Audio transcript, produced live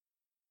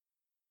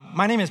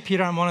My name is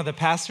Peter. I'm one of the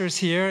pastors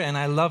here, and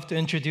I love to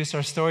introduce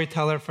our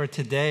storyteller for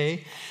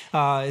today.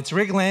 It's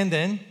Ric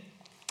Landon,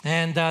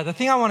 and the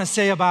thing I want to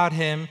say about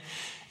him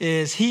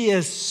is he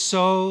is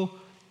so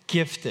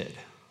gifted,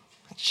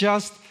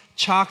 just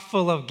chock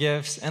full of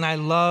gifts, and I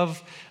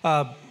love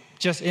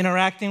just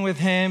interacting with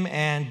him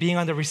and being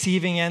on the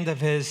receiving end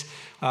of his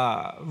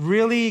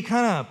really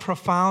kind of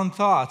profound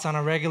thoughts on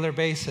a regular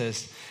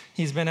basis.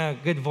 He's been a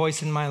good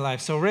voice in my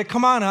life. So Rick,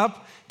 come on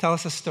up, tell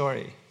us a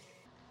story.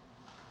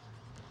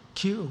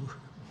 Cue.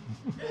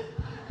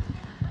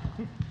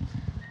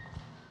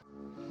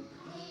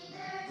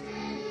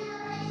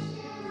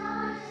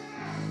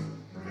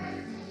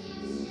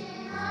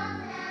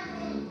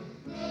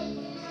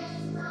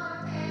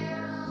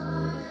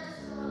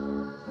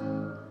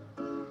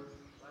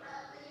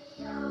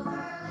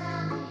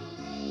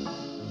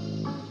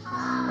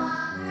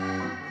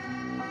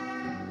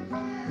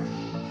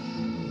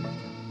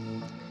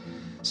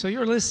 So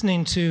you're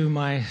listening to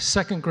my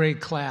second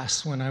grade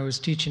class when I was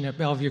teaching at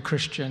Bellevue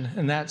Christian,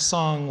 and that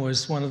song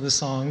was one of the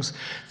songs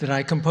that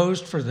I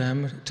composed for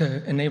them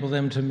to enable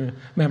them to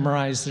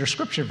memorize their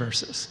scripture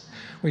verses.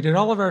 We did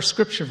all of our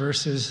scripture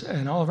verses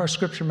and all of our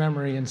scripture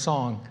memory in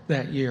song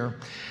that year.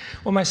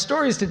 Well, my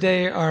stories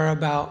today are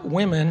about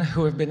women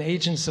who have been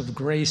agents of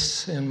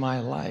grace in my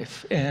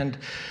life, and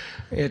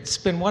it's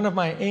been one of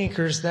my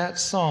anchors, that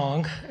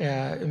song,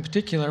 in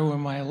particular,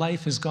 when my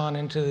life has gone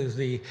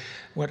into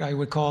what I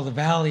would call the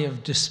valley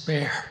of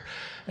despair.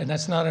 And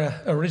that's not an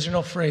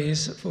original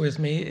phrase with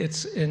me.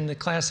 It's in the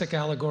classic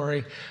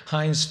allegory,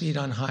 Hind's Feet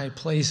on High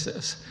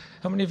Places.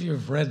 How many of you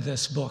have read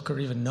this book or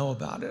even know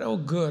about it? Oh,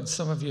 good,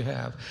 some of you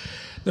have.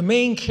 The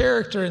main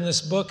character in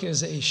this book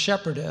is a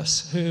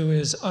shepherdess who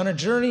is on a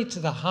journey to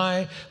the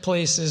high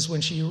places. When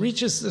she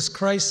reaches this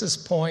crisis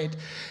point,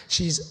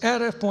 she's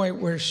at a point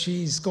where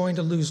she's going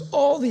to lose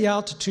all the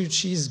altitude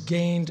she's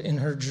gained in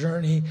her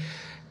journey.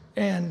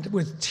 And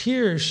with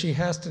tears, she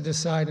has to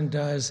decide and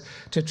does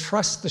to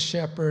trust the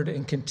shepherd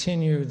and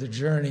continue the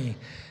journey.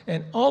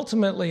 And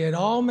ultimately, it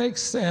all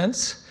makes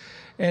sense,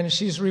 and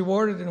she's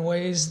rewarded in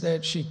ways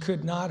that she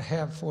could not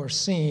have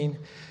foreseen.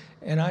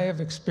 And I have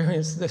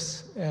experienced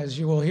this, as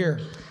you will hear.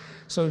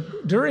 So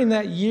during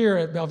that year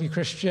at Bellevue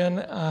Christian,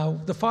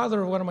 the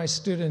father of one of my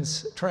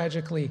students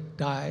tragically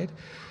died.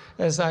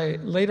 As I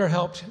later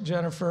helped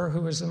Jennifer,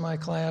 who was in my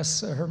class,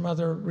 her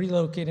mother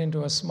relocate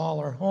into a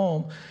smaller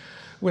home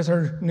with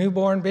her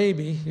newborn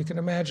baby. You can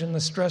imagine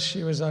the stress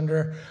she was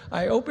under.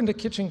 I opened a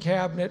kitchen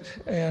cabinet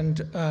and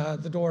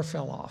the door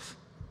fell off.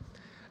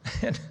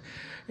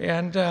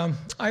 And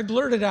I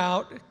blurted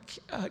out,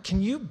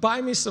 can you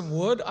buy me some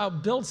wood? I'll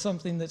build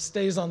something that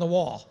stays on the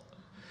wall.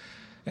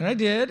 And I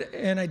did,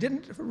 and I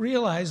didn't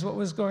realize what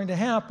was going to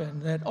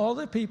happen, that all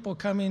the people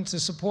coming to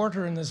support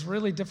her in this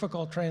really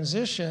difficult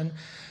transition,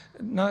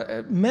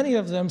 many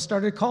of them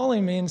started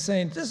calling me and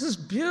saying, this is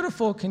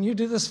beautiful, can you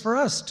do this for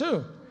us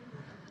too?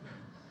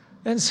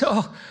 And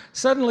so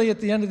suddenly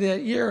at the end of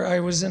that year, I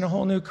was in a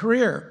whole new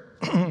career.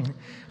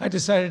 I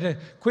decided to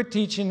quit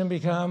teaching and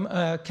become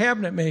a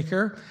cabinet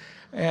maker.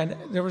 And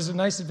there was a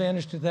nice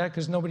advantage to that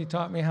because nobody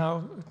taught me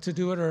how to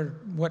do it or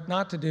what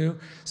not to do.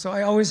 So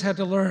I always had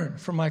to learn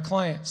from my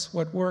clients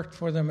what worked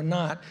for them and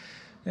not.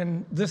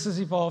 And this has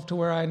evolved to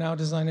where I now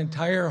design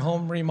entire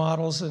home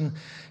remodels. And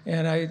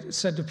I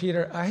said to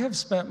Peter, I have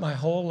spent my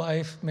whole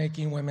life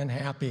making women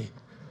happy.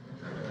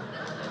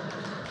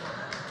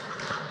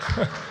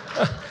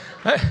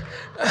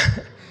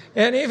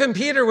 And even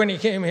Peter, when he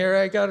came here,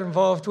 I got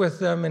involved with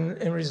them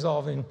in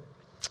resolving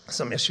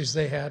some issues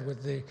they had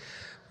with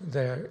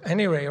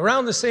Anyway,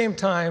 around the same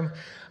time,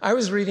 I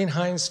was reading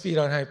Hind's Feet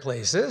on High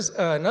Places,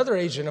 another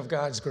agent of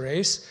God's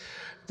grace.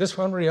 This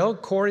one real,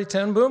 Corrie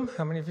ten Boom.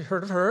 How many of you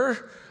heard of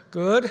her?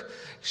 Good.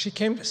 She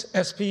came to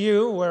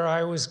SPU, where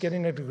I was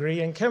getting a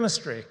degree in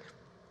chemistry.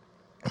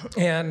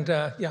 And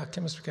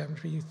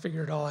chemistry, you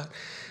figure it all out.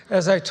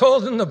 As I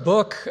told in the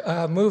book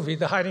movie,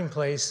 The Hiding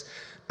Place,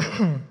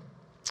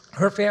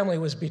 her family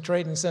was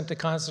betrayed and sent to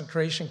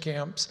concentration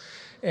camps,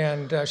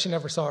 and she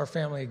never saw her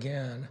family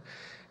again.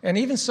 And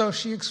even so,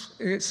 she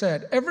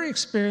said, every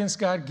experience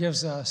God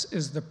gives us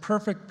is the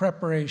perfect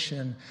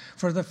preparation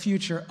for the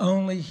future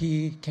only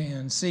He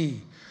can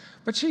see.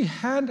 But she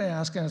had to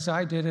ask, and as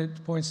I did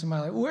at points in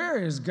my life, where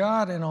is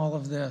God in all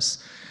of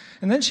this?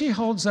 And then she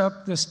holds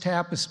up this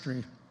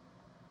tapestry.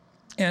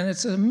 And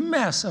it's a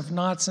mess of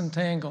knots and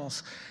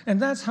tangles.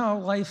 And that's how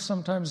life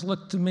sometimes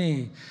looked to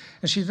me.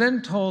 And she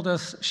then told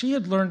us she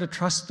had learned to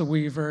trust the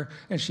weaver,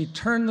 and she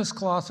turned this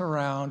cloth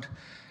around,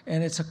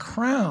 and it's a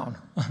crown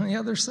on the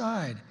other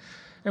side.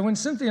 And when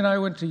Cynthia and I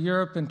went to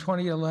Europe in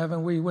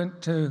 2011, we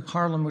went to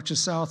Haarlem, which is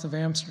south of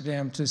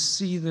Amsterdam, to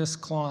see this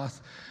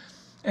cloth.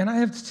 And I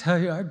have to tell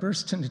you, I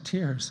burst into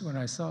tears when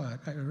I saw it.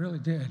 I really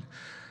did.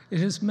 It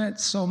has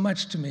meant so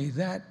much to me,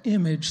 that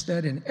image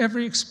that in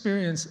every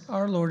experience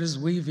our Lord is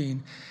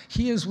weaving,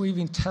 He is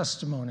weaving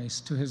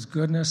testimonies to His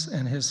goodness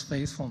and His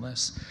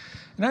faithfulness.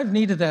 And I've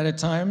needed that at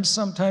times.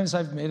 Sometimes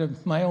I've made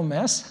my own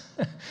mess.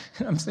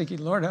 And I'm thinking,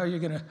 Lord, how are you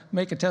going to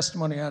make a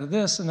testimony out of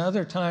this? And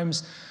other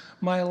times,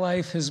 my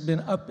life has been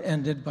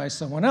upended by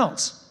someone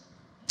else.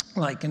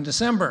 Like in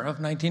December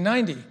of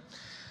 1990.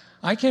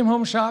 I came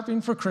home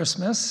shopping for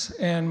Christmas,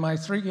 and my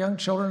 3 young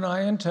children and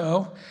I in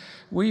tow,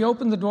 we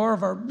opened the door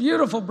of our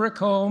beautiful brick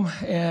home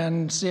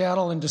in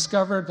Seattle and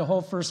discovered the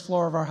whole first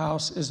floor of our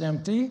house is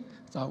empty.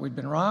 Thought we'd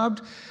been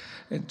robbed.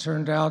 It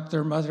turned out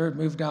their mother had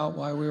moved out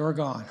while we were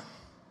gone.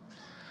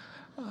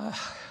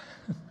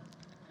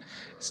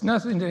 It's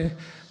nothing to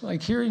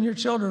like hearing your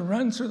children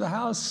run through the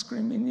house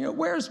screaming,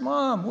 where's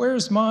mom?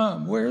 Where's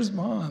mom? Where's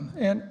mom?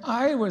 And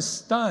I was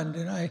stunned,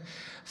 and I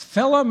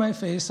fell on my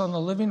face on the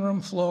living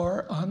room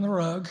floor on the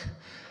rug,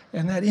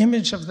 and that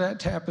image of that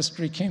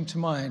tapestry came to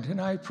mind. And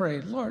I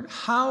prayed, Lord,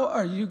 how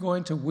are you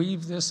going to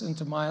weave this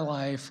into my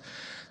life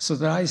so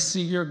that I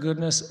see your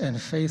goodness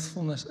and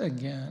faithfulness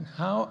again?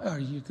 How are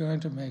you going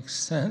to make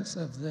sense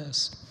of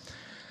this?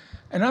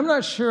 And I'm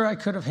not sure I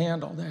could have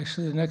handled,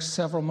 actually, the next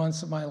several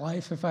months of my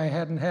life if I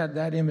hadn't had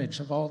that image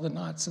of all the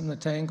knots and the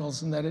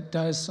tangles, and that it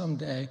does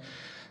someday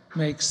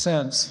make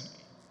sense.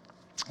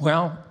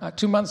 Well,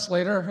 2 months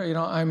later,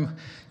 I'm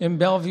in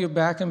Bellevue,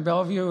 back in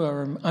Bellevue,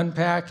 or I'm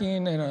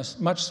unpacking in a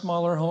much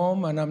smaller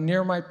home, and I'm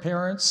near my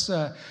parents,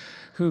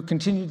 who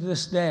continue to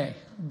this day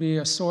be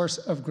a source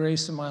of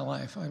grace in my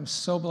life. I'm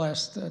so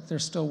blessed that they're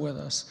still with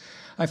us.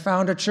 I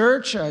found a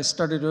church I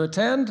started to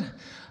attend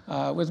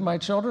with my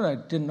children. I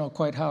didn't know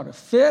quite how to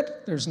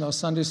fit. There's no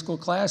Sunday school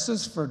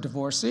classes for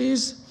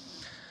divorcees,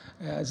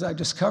 as I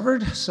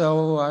discovered.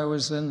 So I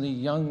was in the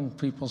young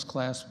people's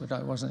class, but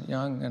I wasn't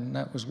young, and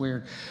that was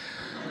weird.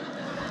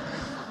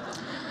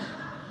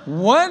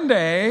 One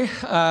day,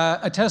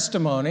 a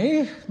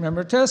testimony,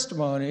 remember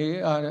testimony,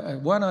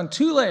 one on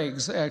 2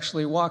 legs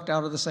actually walked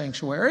out of the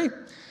sanctuary,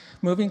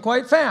 moving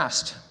quite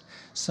fast.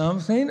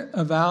 Something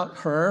about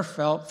her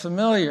felt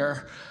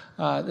familiar.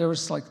 There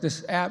was like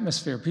this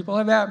atmosphere. People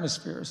have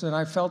atmospheres, and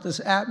I felt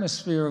this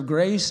atmosphere of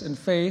grace and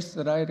faith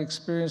that I had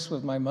experienced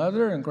with my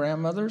mother and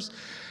grandmothers.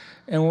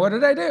 And what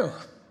did I do?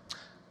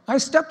 I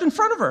stepped in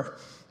front of her.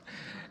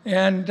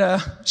 And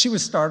she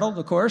was startled,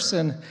 of course,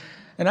 and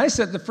I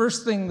said the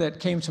first thing that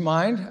came to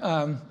mind,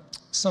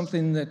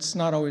 something that's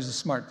not always a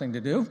smart thing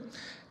to do,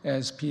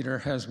 as Peter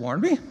has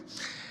warned me.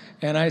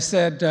 And I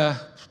said,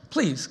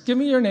 please, give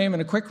me your name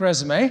and a quick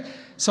resume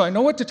so I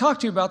know what to talk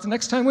to you about the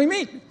next time we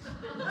meet.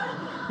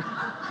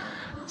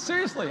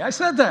 Seriously, I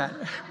said that.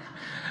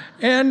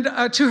 And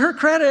to her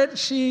credit,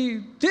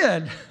 she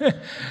did.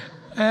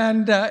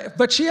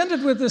 But she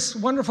ended with this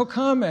wonderful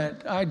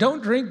comment, I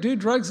don't drink, do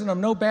drugs, and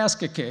I'm no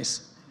basket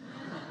case.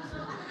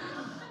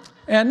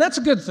 And that's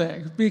a good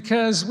thing,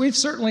 because we've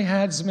certainly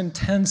had some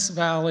intense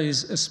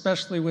valleys,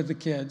 especially with the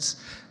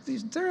kids.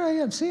 There I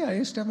am. See, I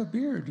used to have a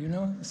beard,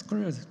 It's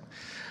good.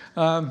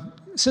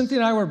 Cynthia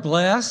and I were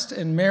blessed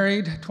and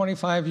married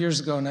 25 years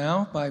ago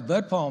now by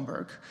Bud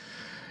Palmberg.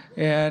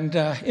 And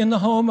in the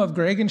home of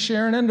Greg and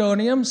Sharon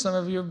Andonium, some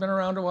of you have been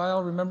around a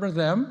while, remember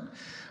them.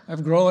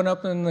 I've grown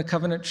up in the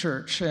Covenant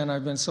Church, and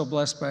I've been so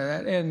blessed by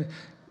that. And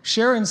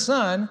Sharon's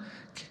son,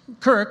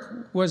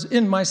 Kirk, was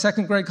in my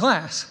 2nd grade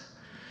class.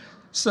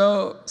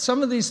 So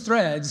some of these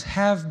threads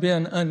have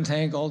been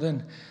untangled,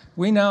 and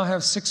we now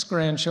have 6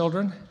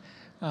 grandchildren.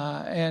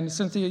 And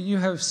Cynthia, you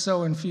have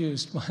so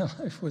infused my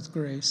life with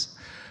grace.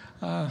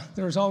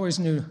 There's always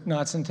new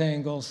knots and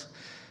tangles,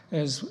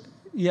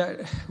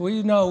 yet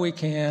we know we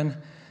can.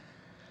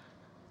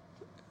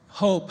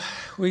 Hope,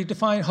 we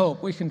define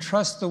hope. We can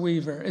trust the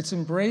weaver. It's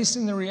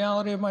embracing the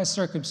reality of my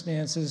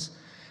circumstances,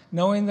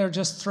 knowing they're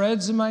just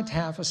threads in my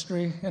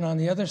tapestry, and on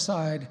the other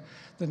side,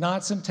 the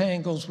knots and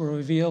tangles will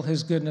reveal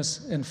his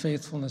goodness and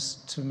faithfulness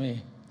to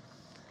me.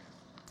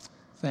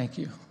 Thank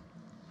you.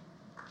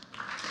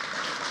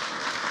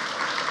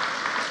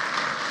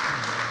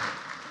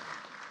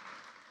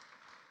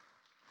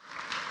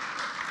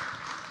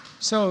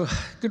 So,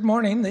 good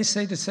morning. They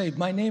say,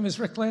 my name is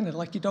Ric Landon.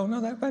 Like you don't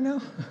know that by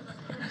now?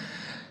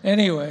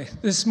 Anyway,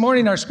 this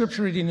morning our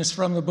scripture reading is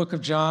from the book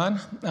of John.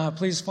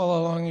 Please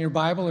follow along in your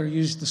Bible or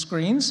use the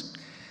screens.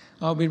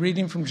 I'll be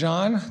reading from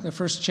John, the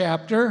 1st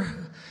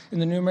chapter, in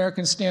the New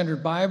American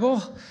Standard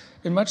Bible,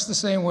 in much the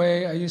same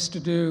way I used to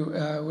do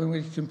when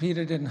we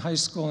competed in high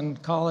school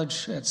and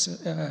college, it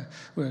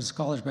was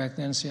college back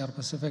then, Seattle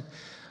Pacific,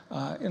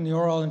 in the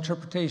oral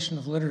interpretation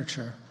of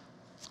literature.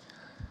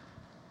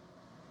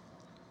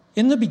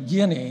 In the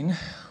beginning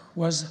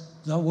was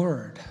the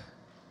Word,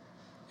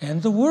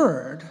 and the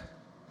Word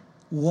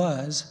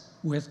was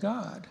with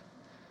God,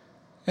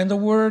 and the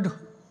Word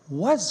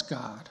was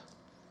God.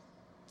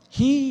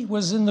 He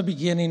was in the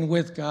beginning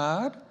with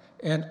God,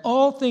 and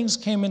all things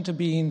came into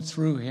being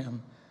through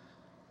him.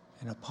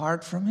 And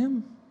apart from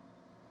him,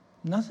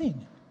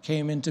 nothing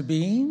came into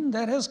being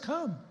that has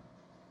come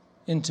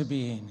into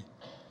being.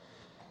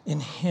 In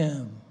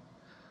him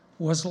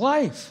was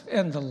life,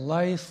 and the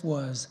life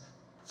was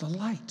the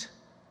light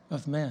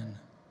of men.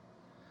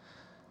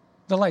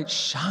 The light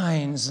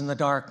shines in the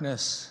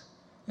darkness,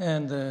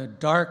 and the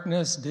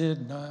darkness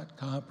did not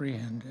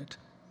comprehend it.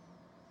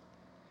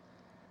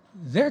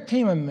 There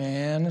came a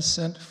man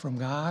sent from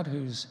God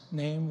whose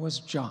name was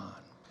John.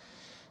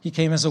 He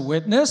came as a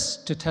witness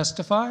to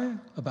testify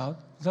about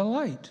the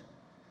light,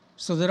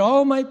 so that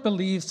all might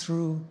believe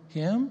through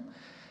him.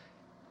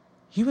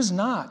 He was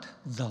not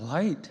the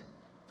light,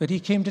 but he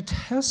came to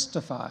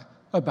testify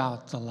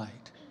about the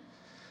light.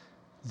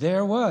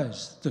 There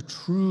was the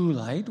true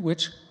light,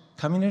 which,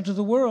 coming into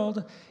the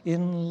world,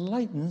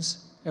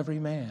 enlightens every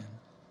man.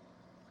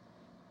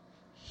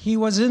 He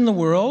was in the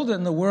world,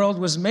 and the world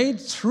was made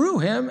through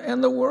him,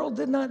 and the world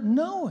did not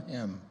know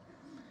him.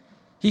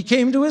 He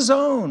came to his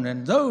own,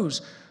 and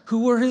those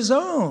who were his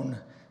own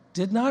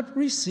did not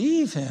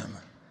receive him.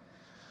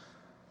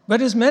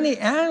 But as many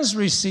as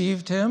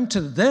received him,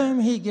 to them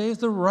he gave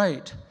the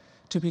right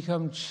to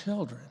become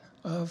children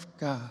of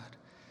God,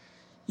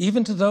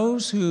 even to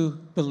those who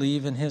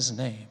believe in his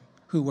name,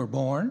 who were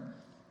born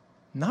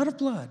not of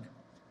blood,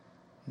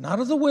 not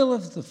of the will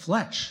of the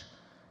flesh,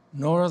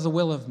 nor of the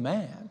will of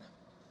man,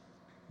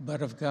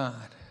 but of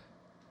God.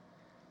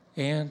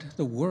 And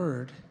the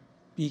Word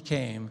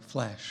became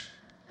flesh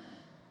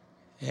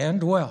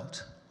and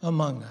dwelt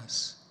among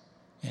us,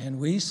 and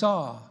we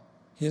saw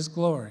his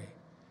glory.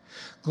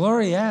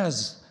 Glory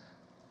as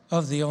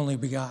of the only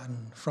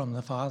begotten from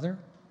the Father,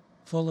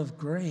 full of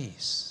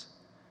grace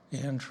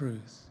and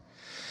truth.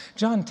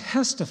 John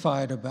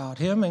testified about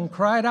him and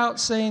cried out,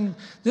 saying,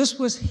 "This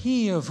was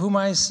he of whom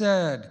I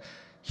said,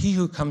 'He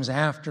who comes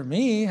after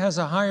me has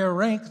a higher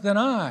rank than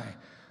I,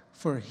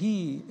 for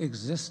he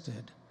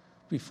existed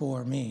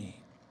before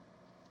me.'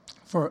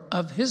 For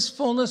of his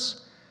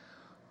fullness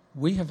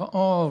we have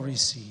all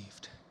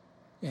received,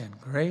 and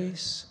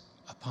grace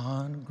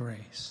upon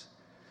grace.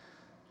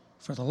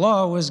 For the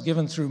law was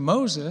given through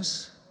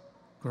Moses,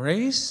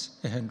 grace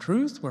and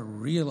truth were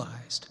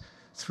realized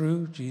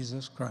through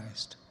Jesus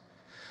Christ.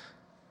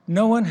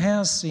 No one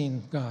has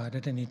seen God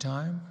at any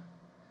time.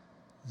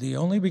 The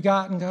only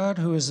begotten God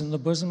who is in the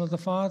bosom of the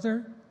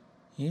Father,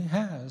 he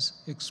has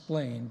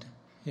explained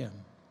him."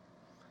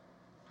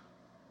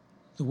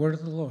 The word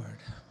of the Lord.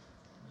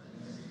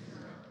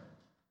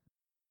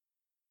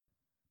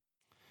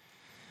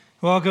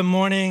 Well, good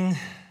morning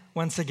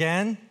once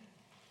again.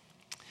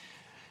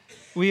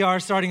 We are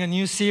starting a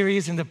new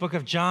series in the book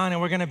of John,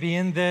 and we're going to be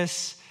in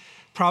this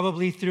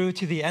probably through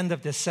to the end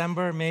of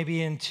December,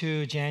 maybe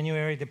into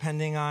January,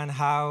 depending on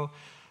how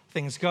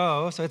things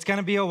go. So it's going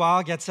to be a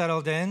while. Get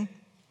settled in.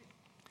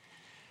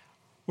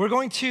 We're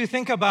going to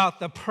think about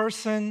the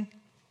person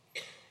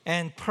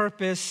and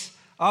purpose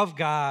of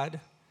God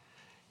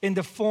in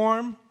the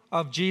form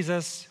of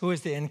Jesus, who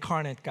is the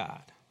incarnate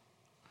God.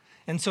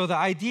 And so the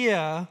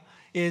idea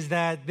is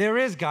that there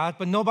is God,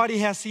 but nobody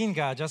has seen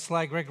God, just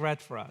like Rick read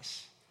for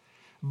us.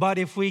 But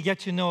if we get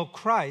to know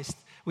Christ,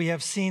 we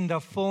have seen the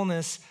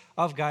fullness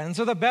of God. And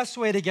so the best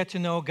way to get to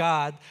know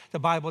God, the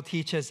Bible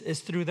teaches,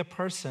 is through the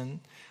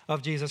person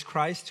of Jesus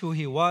Christ, who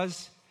he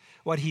was,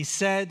 what he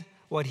said,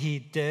 what he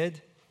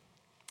did.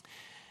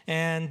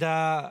 And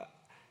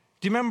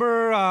do you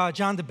remember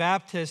John the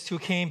Baptist, who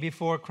came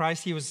before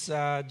Christ? He was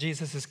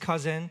Jesus'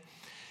 cousin.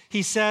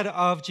 He said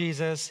of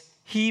Jesus,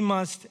 "He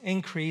must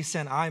increase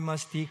and I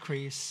must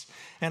decrease."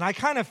 And I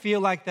kind of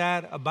feel like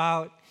that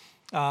about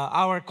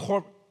our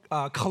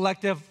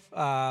collective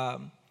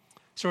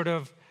sort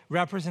of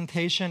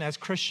representation as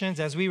Christians,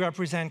 as we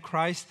represent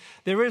Christ.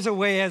 There is a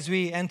way as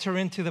we enter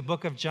into the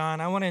book of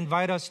John, I want to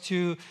invite us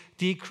to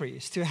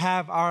decrease, to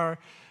have our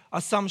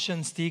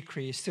assumptions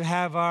decrease, to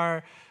have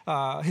our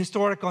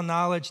historical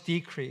knowledge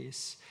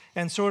decrease,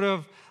 and sort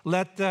of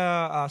let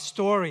the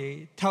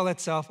story tell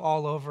itself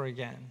all over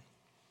again.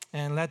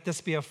 And let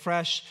this be a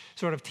fresh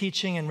sort of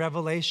teaching and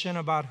revelation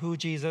about who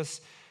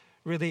Jesus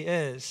really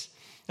is.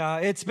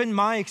 It's been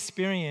my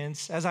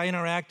experience as I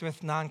interact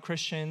with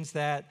non-Christians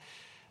that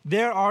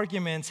their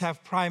arguments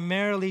have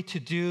primarily to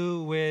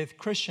do with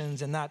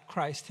Christians and not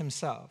Christ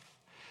himself.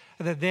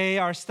 That they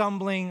are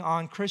stumbling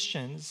on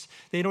Christians.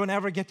 They don't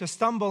ever get to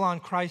stumble on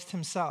Christ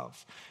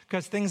himself,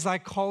 because things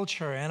like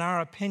culture and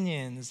our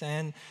opinions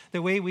and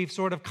the way we've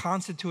sort of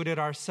constituted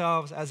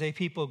ourselves as a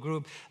people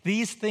group,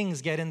 these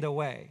things get in the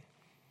way.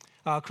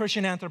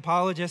 Christian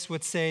anthropologists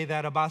would say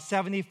that about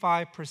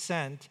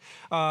 75%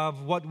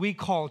 of what we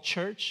call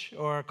church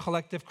or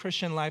collective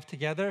Christian life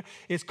together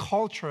is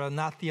cultural,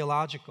 not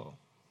theological.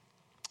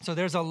 So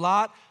there's a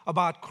lot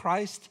about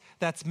Christ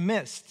that's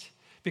missed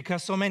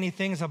because so many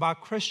things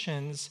about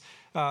Christians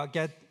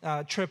get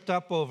tripped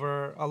up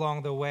over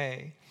along the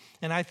way.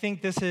 And I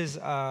think this is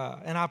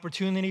an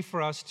opportunity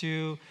for us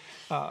to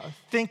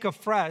think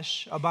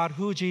afresh about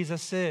who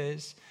Jesus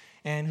is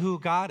and who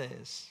God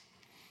is.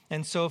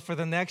 And so for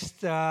the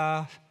next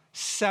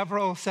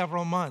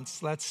several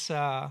months, let's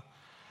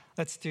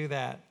do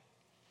that.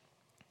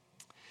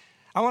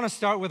 I want to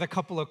start with a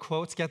couple of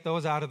quotes, get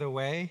those out of the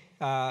way.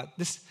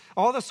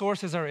 All the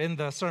sources are in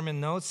the sermon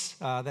notes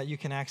that you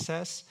can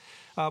access.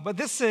 But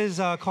this is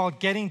called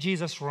Getting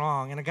Jesus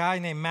Wrong. And a guy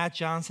named Matt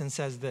Johnson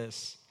says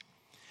this: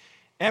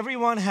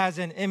 "Everyone has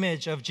an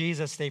image of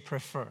Jesus they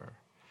prefer,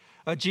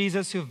 a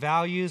Jesus who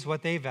values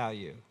what they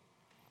value.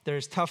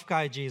 There's tough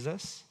guy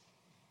Jesus,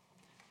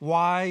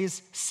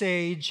 wise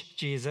sage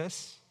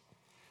Jesus,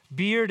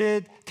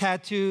 bearded,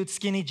 tattooed,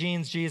 skinny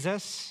jeans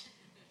Jesus,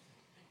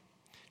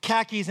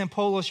 khakis and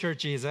polo shirt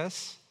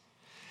Jesus,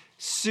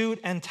 suit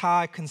and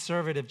tie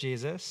conservative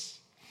Jesus,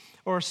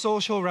 or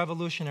social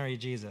revolutionary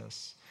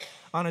Jesus.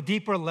 On a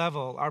deeper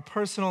level, our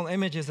personal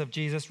images of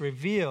Jesus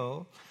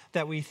reveal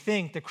that we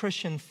think the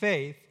Christian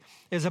faith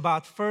is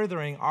about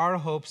furthering our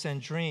hopes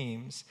and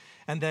dreams,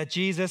 and that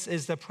Jesus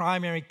is the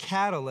primary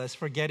catalyst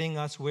for getting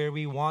us where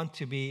we want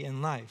to be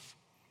in life.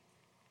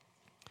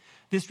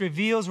 This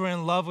reveals we're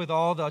in love with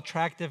all the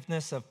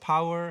attractiveness of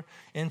power,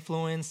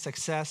 influence,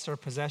 success, or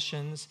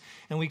possessions,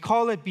 and we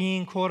call it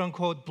being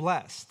quote-unquote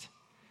blessed.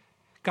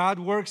 God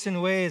works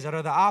in ways that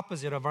are the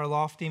opposite of our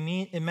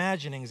lofty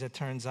imaginings, it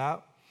turns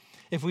out.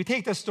 If we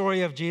take the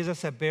story of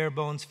Jesus at bare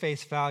bones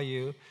face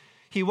value,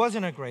 he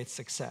wasn't a great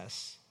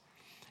success.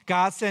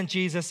 God sent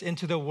Jesus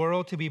into the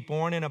world to be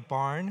born in a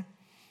barn.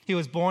 He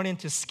was born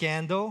into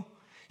scandal.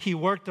 He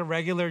worked a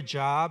regular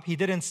job. He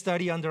didn't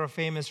study under a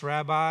famous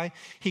rabbi.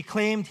 He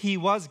claimed he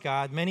was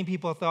God. Many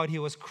people thought he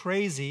was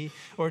crazy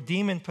or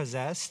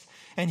demon-possessed,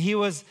 and he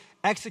was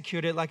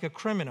executed like a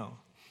criminal.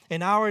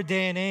 In our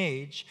day and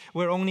age,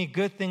 where only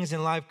good things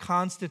in life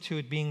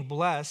constitute being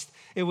blessed,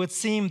 it would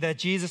seem that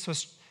Jesus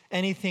was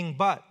anything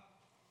but.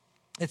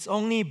 It's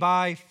only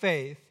by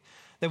faith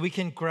that we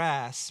can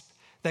grasp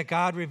that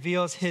God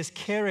reveals his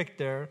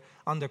character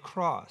on the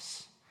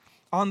cross.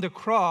 On the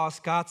cross,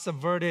 God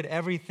subverted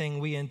everything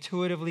we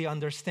intuitively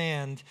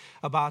understand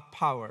about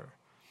power.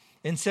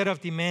 Instead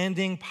of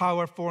demanding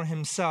power for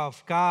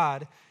himself,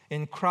 God,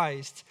 in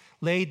Christ,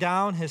 laid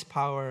down his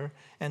power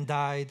and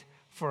died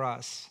for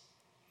us.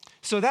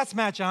 So that's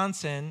Matt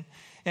Johnson.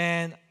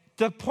 And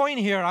the point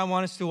here I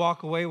want us to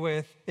walk away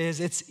with is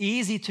it's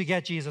easy to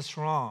get Jesus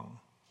wrong.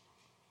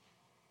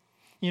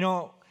 You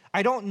know,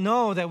 I don't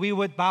know that we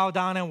would bow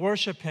down and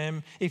worship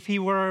him if he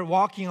were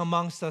walking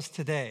amongst us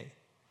today.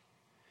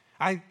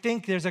 I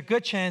think there's a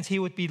good chance he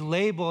would be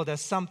labeled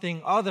as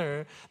something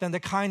other than the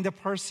kind of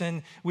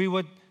person we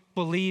would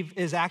believe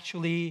is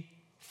actually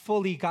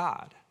fully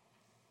God.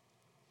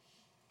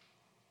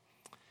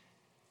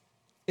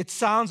 It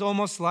sounds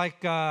almost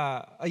like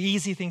an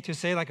easy thing to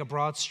say, like a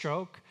broad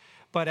stroke.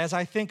 But as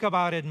I think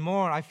about it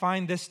more, I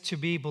find this to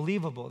be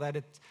believable.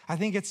 I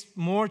think it's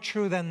more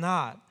true than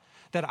not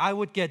that I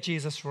would get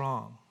Jesus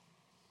wrong.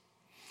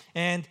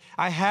 And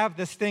I have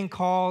this thing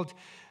called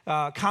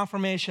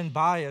confirmation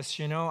bias,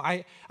 you know.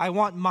 I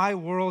want my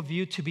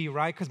worldview to be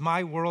right because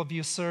my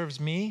worldview serves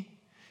me.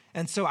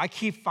 And so I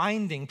keep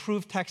finding,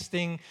 proof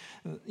texting,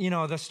 you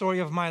know, the story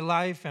of my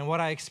life and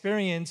what I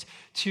experience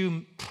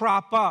to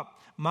prop up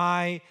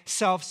my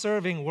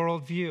self-serving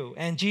worldview.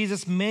 And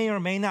Jesus may or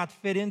may not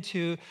fit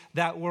into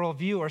that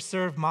worldview or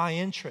serve my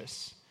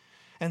interests.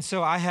 And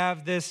so I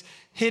have this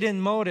hidden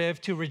motive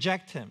to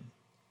reject him.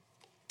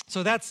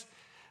 So that's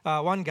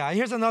one guy.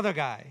 Here's another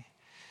guy.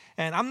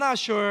 And I'm not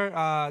sure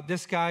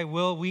this guy,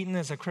 Will Wheaton,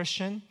 is a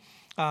Christian,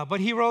 but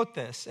he wrote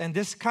this. And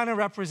this kind of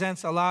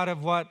represents a lot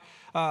of what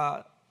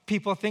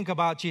people think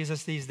about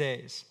Jesus these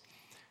days.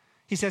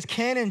 He says,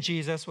 Canon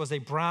Jesus was a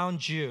brown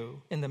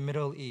Jew in the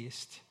Middle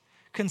East,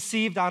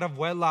 conceived out of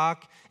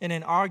wedlock in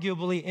an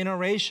arguably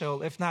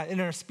interracial, if not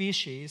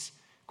interspecies,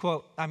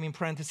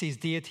 parentheses,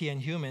 deity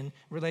and human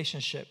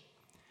relationship.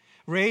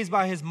 Raised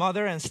by his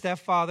mother and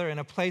stepfather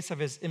in place of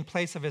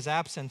his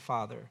absent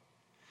father.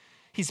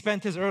 He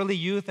spent his early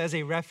youth as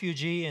a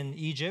refugee in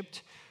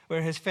Egypt,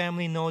 where his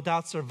family no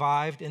doubt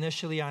survived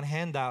initially on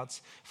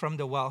handouts from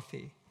the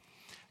wealthy.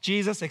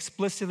 Jesus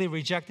explicitly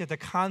rejected the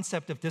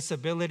concept of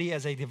disability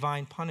as a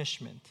divine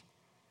punishment.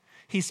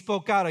 He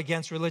spoke out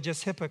against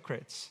religious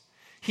hypocrites.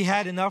 He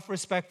had enough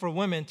respect for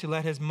women to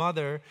let his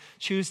mother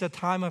choose the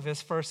time of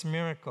his first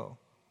miracle.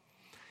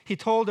 He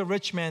told a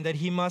rich man that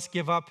he must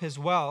give up his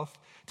wealth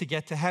to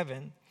get to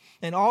heaven,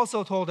 and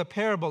also told a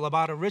parable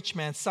about a rich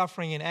man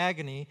suffering in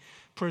agony,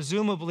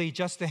 presumably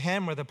just to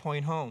hammer the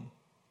point home.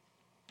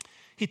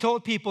 He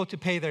told people to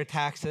pay their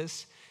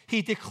taxes.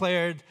 He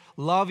declared,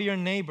 love your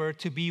neighbor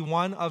to be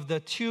one of the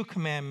 2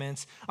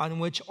 commandments on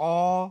which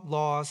all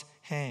laws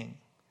hang.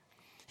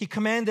 He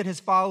commanded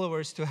his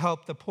followers to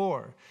help the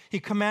poor.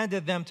 He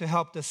commanded them to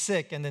help the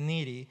sick and the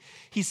needy.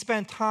 He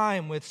spent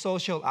time with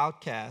social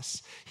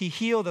outcasts. He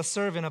healed a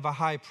servant of a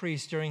high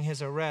priest during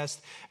his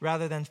arrest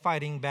rather than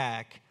fighting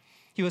back.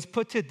 He was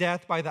put to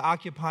death by the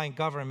occupying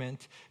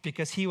government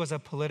because he was a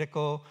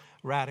political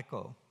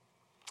radical.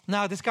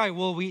 Now, this guy,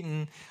 Will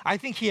Wheaton, I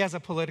think he has a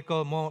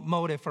political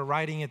motive for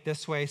writing it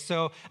this way.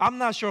 So I'm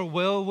not sure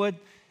Will would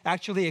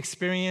actually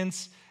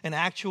experience an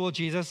actual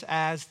Jesus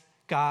as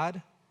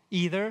God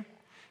either.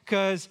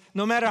 Because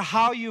no matter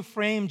how you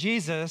frame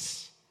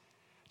Jesus,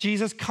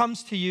 Jesus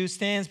comes to you,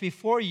 stands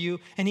before you,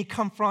 and he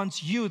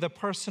confronts you, the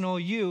personal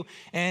you,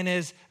 and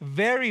is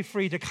very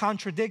free to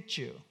contradict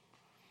you.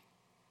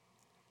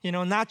 You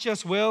know, not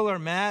just Will or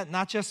Matt,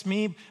 not just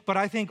me, but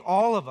I think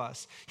all of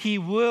us. He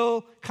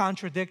will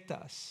contradict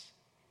us.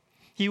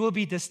 He will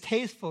be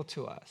distasteful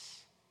to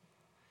us.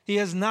 He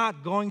is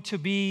not going to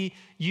be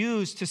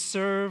used to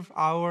serve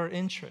our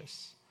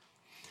interests.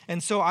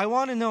 And so I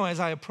want to know, as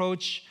I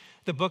approach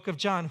the book of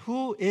John,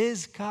 who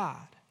is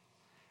God?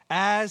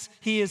 as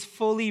he is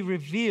fully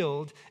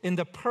revealed in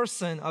the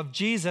person of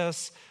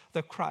Jesus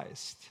the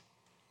Christ?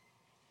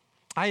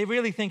 I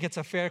really think it's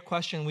a fair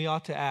question we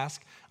ought to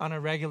ask on a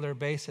regular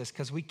basis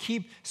because we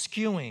keep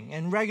skewing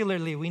and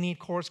regularly we need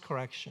course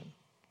correction.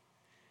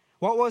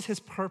 What was his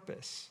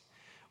purpose?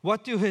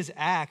 What do his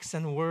acts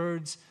and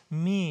words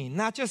mean?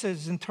 Not just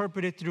as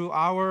interpreted through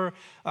our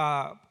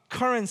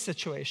current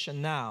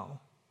situation now,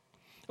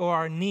 or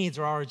our needs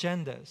or our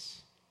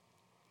agendas,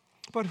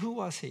 but who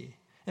was he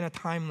in a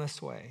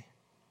timeless way?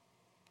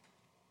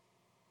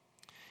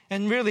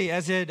 And really,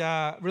 as it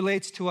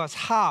relates to us,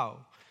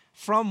 how,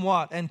 from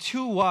what, and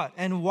to what,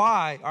 and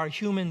why are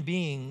human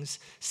beings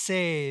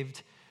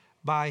saved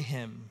by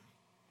him?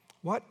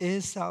 What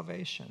is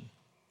salvation?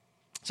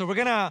 So we're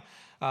going to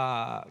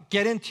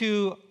get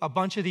into a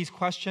bunch of these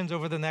questions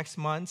over the next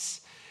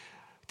months.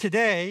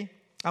 Today,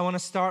 I want to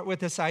start with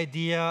this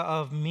idea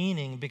of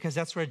meaning because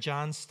that's where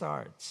John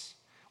starts.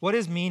 What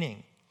is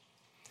meaning?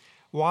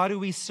 Why do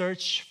we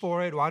search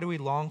for it? Why do we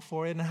long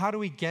for it? And how do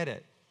we get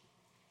it?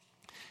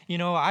 You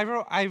know,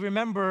 I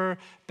remember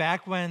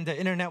back when the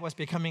internet was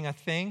becoming a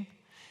thing,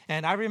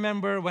 and I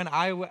remember when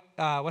I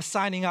was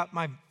signing up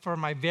for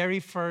my very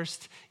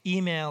first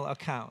email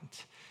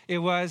account. It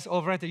was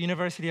over at the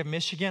University of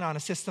Michigan on a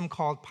system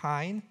called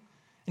Pine.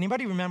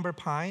 Anybody remember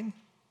Pine?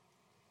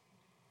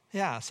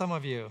 Yeah, some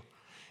of you.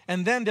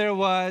 And then there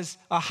was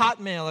a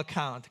Hotmail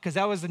account, because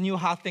that was the new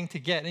hot thing to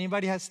get.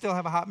 Anybody still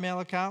have a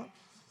Hotmail account?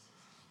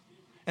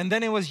 And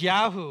then it was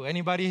Yahoo.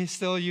 Anybody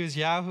still use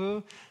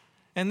Yahoo?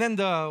 And then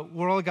the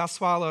world got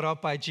swallowed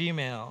up by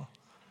Gmail.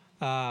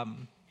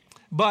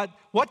 But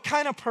what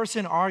kind of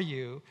person are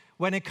you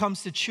when it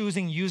comes to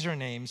choosing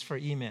usernames for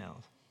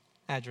email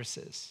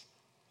addresses?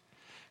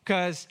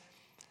 Because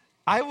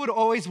I would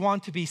always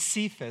want to be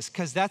Cephas,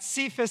 because that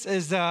Cephas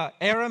is the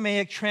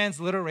Aramaic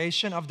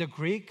transliteration of the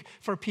Greek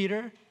for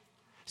Peter.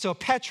 So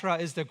Petra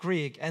is the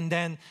Greek, and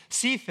then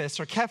Cephas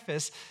or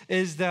Kephas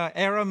is the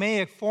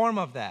Aramaic form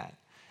of that.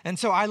 And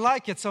so I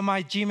like it. So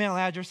my Gmail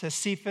address is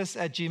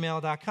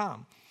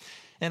cephas@gmail.com.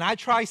 And I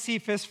try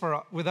Cephas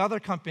with other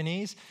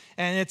companies,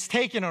 and it's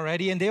taken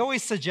already. And they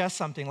always suggest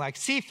something like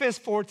Cephas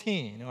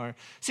 14 or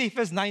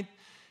Cephas 9.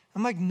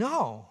 I'm like,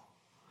 no.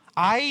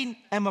 I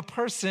am a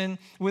person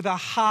with a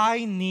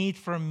high need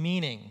for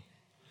meaning.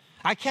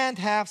 I can't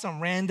have some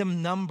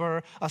random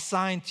number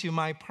assigned to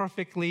my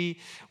perfectly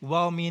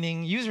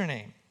well-meaning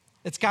username.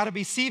 It's got to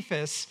be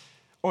Cephas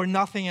or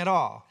nothing at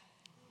all.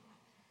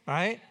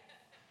 Right?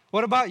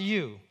 What about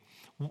you?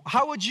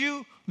 How would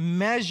you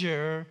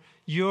measure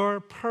your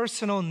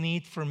personal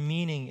need for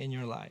meaning in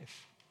your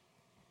life?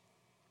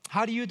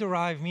 How do you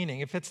derive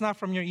meaning? If it's not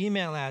from your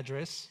email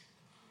address.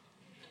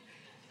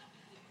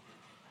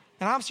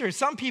 And I'm serious,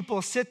 some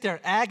people sit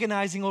there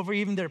agonizing over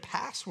even their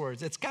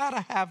passwords. It's got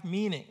to have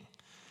meaning,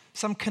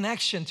 some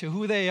connection to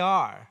who they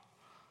are.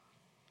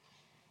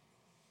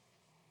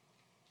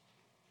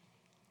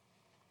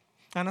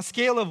 On a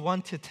scale of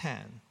 1 to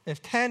 10,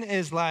 if 10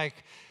 is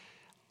like,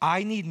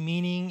 I need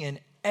meaning in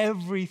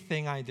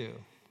everything I do,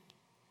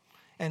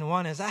 and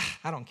 1 is,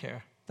 I don't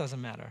care,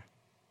 doesn't matter.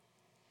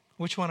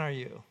 Which one are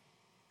you?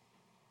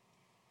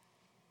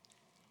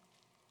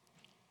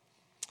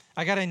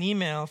 I got an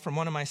email from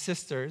one of my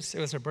sisters. It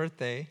was her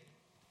birthday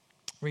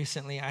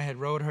recently. I had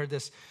wrote her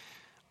this,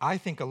 I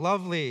think, a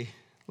lovely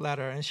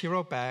letter, and she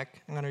wrote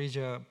back. I'm going to read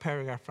you a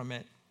paragraph from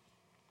it.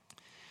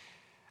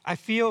 I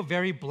feel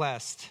very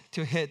blessed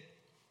to hit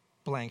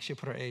blank. She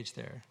put her age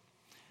there.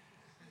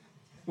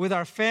 With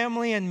our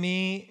family and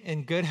me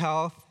in good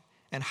health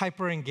and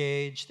hyper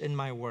engaged in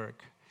my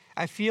work,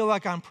 I feel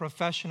like I'm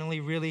professionally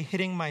really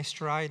hitting my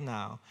stride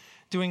now,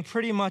 doing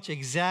pretty much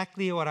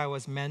exactly what I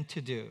was meant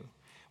to do,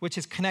 which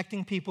is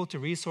connecting people to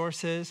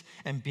resources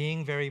and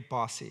being very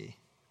bossy.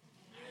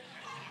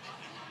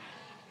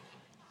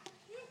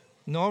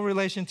 No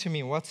relation to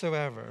me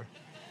whatsoever.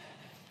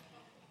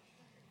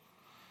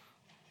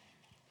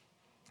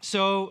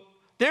 So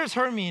there's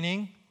her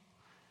meaning.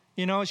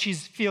 You know, she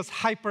feels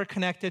hyper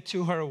connected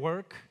to her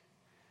work.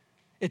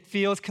 It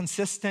feels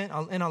consistent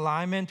in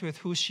alignment with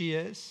who she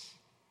is.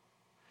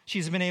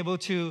 She's been able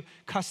to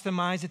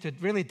customize it to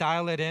really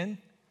dial it in.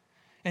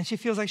 And she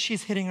feels like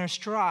she's hitting her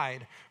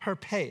stride, her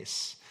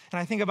pace. And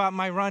I think about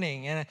my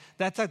running, and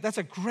that's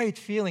a great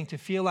feeling to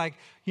feel like,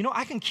 you know,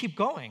 I can keep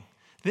going.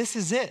 This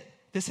is it.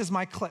 This is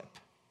my clip.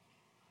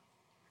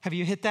 Have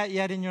you hit that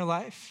yet in your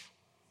life?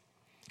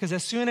 Because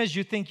as soon as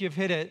you think you've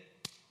hit it,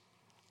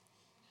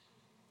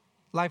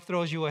 life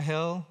throws you a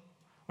hill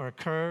or a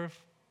curve.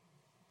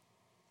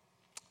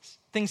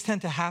 Things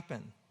tend to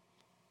happen.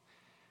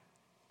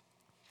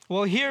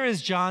 Well, here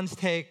is John's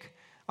take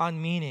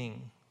on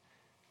meaning.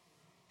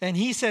 And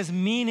he says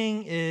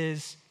meaning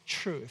is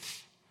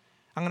truth.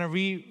 I'm going to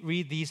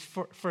reread these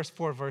first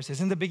 4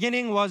 verses. In the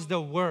beginning was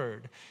the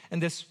Word.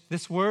 And this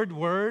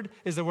word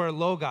is the word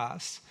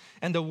logos.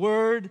 And the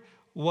Word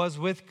was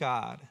with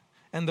God.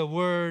 And the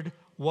Word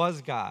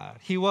was God.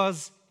 He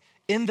was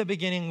in the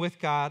beginning with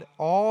God.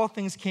 All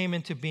things came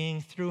into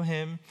being through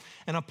him.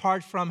 And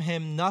apart from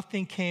him,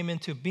 nothing came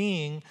into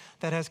being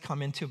that has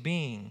come into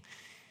being.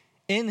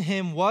 In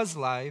him was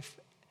life,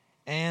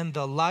 and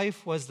the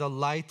life was the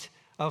light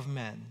of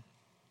men.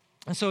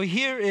 And so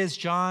here is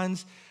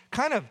John's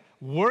kind of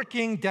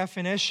working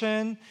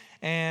definition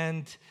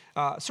and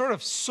sort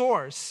of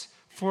source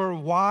for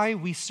why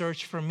we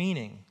search for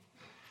meaning.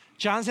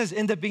 John says,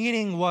 in the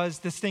beginning was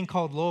this thing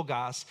called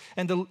logos.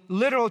 And the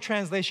literal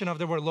translation of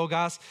the word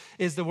logos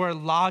is the word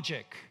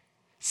logic,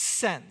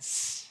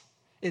 sense.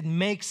 It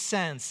makes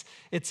sense.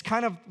 It's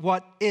kind of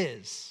what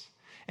is.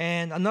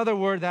 And another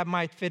word that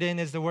might fit in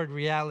is the word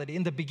reality.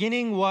 In the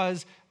beginning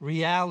was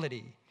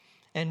reality.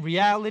 And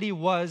reality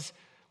was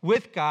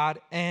with God,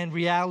 and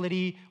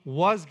reality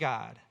was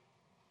God.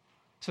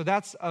 So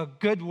that's a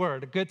good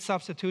word, a good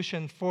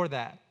substitution for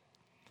that.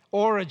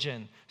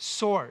 Origin,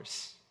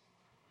 source,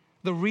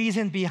 the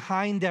reason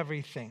behind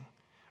everything,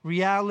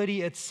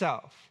 reality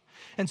itself.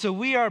 And so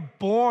we are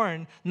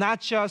born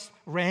not just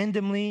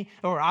randomly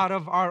or out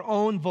of our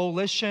own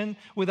volition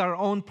with our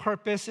own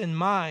purpose in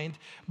mind,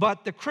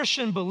 but the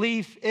Christian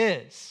belief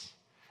is,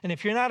 and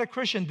if you're not a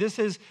Christian, this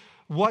is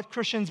what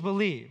Christians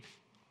believe,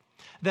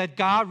 that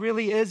God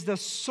really is the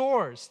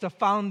source, the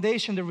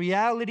foundation, the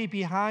reality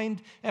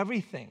behind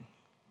everything.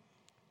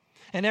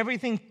 And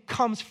everything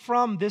comes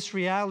from this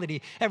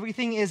reality.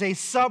 Everything is a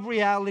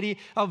sub-reality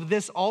of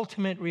this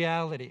ultimate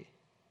reality.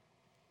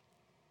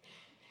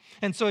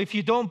 And so if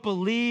you don't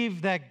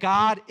believe that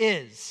God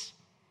is,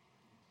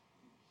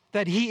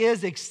 that he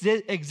is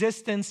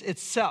existence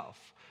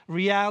itself,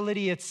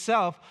 reality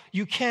itself,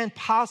 you can't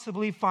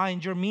possibly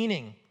find your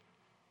meaning.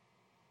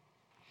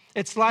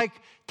 It's like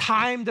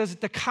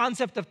the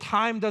concept of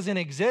time doesn't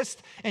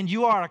exist, and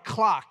you are a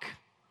clock.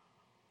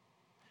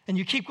 And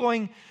you keep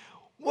going,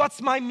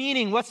 what's my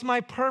meaning? What's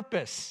my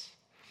purpose?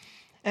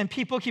 And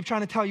people keep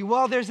trying to tell you,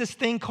 well, there's this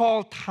thing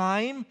called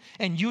time,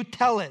 and you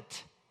tell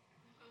it.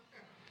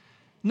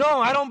 No,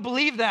 I don't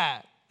believe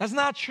that. That's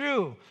not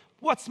true.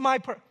 What's my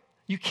purpose?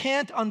 You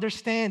can't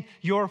understand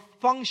your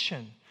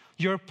function,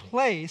 your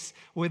place,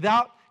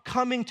 without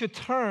coming to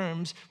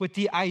terms with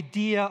the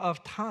idea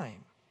of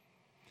time.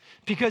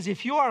 Because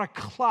if you are a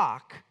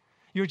clock,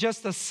 you're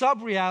just a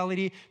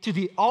sub-reality to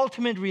the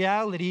ultimate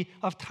reality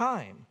of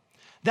time.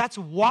 That's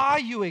why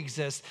you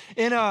exist.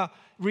 In a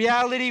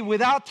reality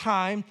without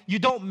time, you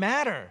don't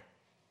matter.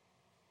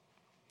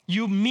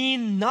 You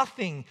mean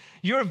nothing.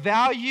 Your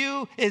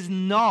value is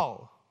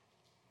null.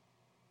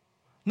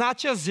 Not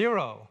just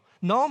zero.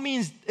 Null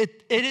means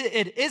it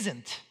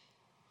isn't.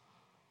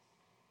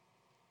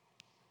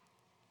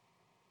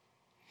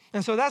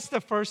 And so that's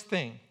the first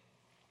thing.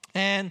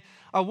 And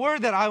a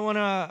word that I want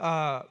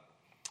to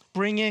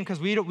bring in, because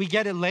we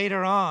get it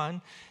later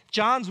on,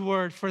 John's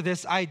word for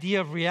this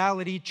idea of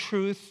reality,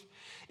 truth,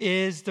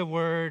 is the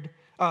word,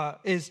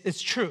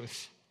 is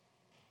truth.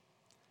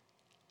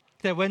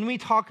 That when we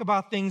talk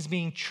about things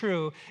being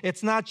true,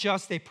 it's not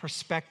just a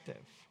perspective.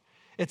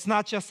 It's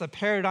not just a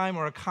paradigm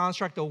or a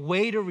construct, a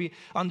way to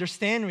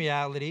understand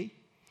reality.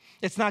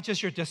 It's not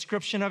just your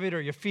description of it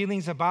or your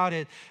feelings about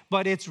it,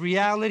 but it's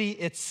reality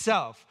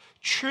itself.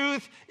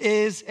 Truth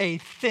is a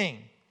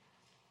thing.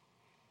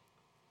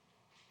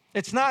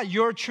 It's not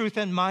your truth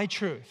and my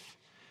truth.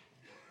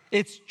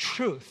 It's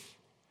truth.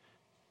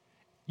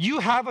 You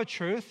have a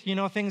truth,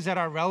 things that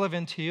are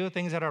relevant to you,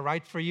 things that are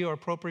right for you or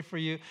appropriate for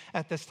you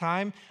at this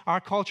time. Our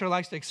culture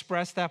likes to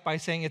express that by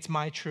saying it's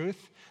my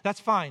truth. That's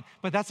fine,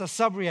 but that's a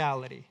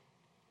sub-reality.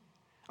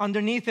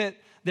 Underneath it,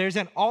 there's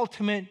an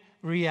ultimate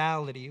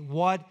reality.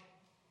 What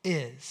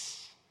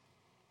is?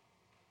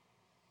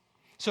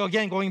 So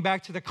again, going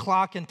back to the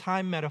clock and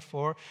time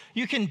metaphor,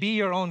 you can be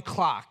your own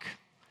clock.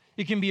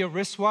 You can be a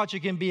wristwatch. You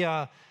can be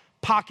a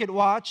pocket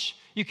watch.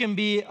 You can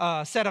be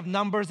a set of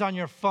numbers on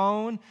your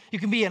phone. You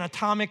can be an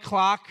atomic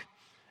clock.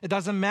 It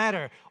doesn't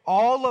matter.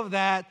 All of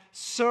that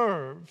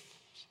serves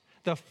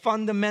the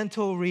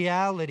fundamental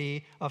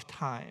reality of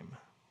time.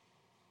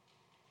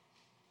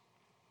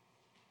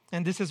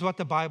 And this is what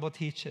the Bible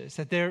teaches,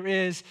 that there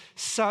is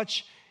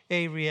such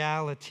a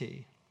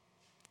reality.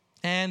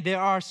 And there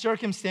are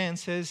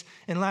circumstances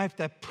in life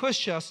that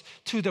push us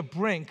to the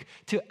brink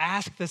to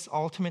ask this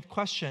ultimate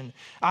question.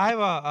 I have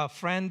a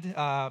friend,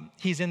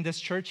 he's in this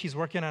church, he's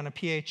working on a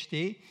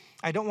PhD.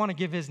 I don't want to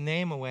give his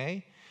name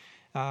away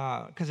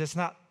because it's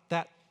not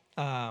that,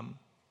 I'm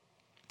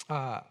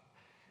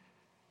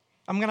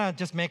going to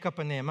just make up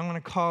a name. I'm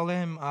going to call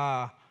him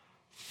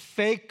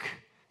Fake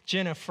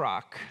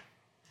Ginefrock.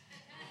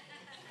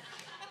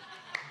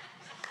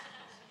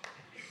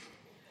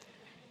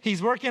 He's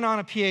working on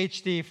a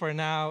PhD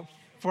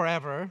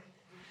forever.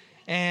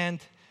 And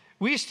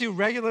we used to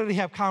regularly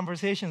have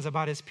conversations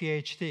about his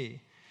PhD.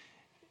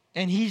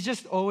 And he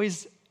just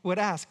always would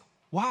ask,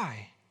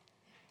 why?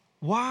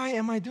 Why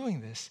am I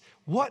doing this?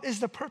 What is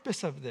the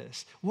purpose of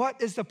this?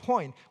 What is the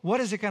point?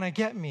 What is it going to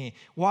get me?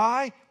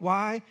 Why?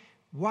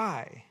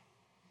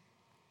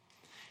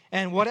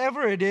 And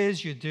whatever it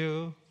is you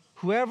do,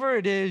 whoever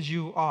it is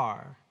you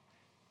are,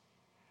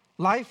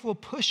 life will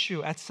push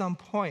you at some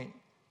point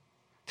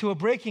to a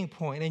breaking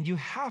point, and you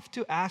have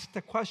to ask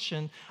the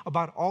question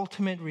about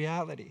ultimate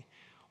reality.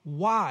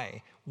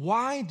 Why?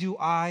 Why do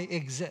I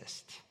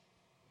exist?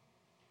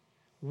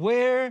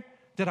 Where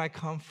did I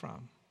come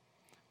from?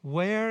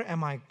 Where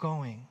am I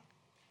going?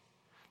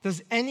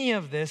 Does any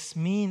of this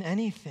mean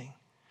anything?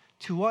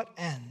 To what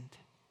end?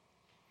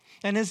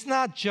 And it's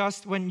not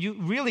just when you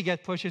really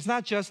get pushed, it's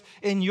not just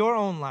in your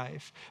own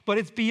life, but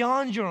it's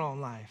beyond your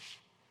own life.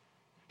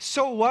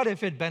 So what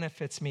if it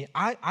benefits me?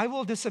 I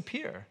will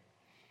disappear.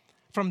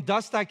 From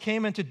dust I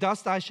came, and to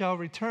dust I shall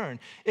return.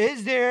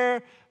 Is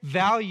there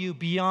value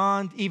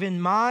beyond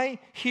even my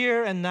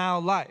here and now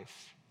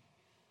life?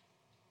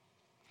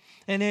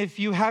 And if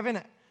you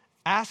haven't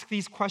asked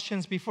these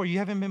questions before, you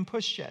haven't been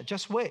pushed yet,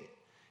 just wait.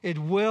 It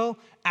will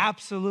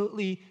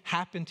absolutely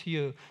happen to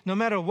you, no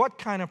matter what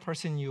kind of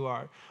person you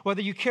are.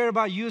 Whether you care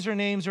about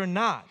usernames or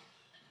not,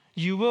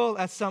 you will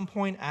at some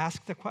point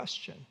ask the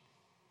question.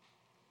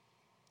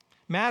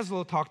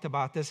 Maslow talked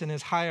about this in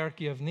his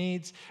hierarchy of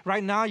needs.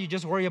 Right now, you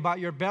just worry about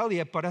your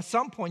belly, but at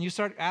some point, you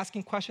start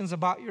asking questions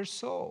about your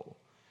soul.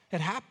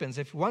 It happens.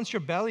 If once your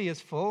belly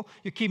is full,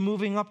 you keep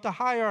moving up the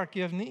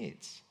hierarchy of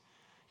needs.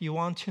 You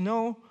want to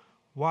know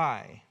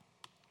why.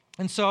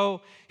 And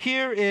so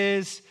here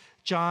is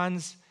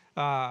John's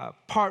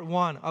part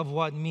one of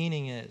what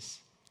meaning is.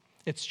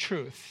 It's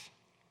truth.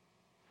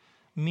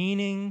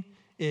 Meaning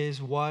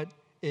is what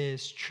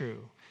is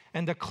true.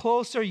 And the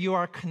closer you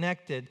are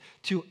connected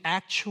to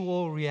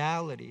actual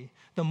reality,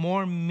 the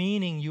more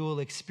meaning you will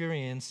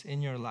experience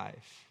in your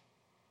life.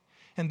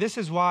 And this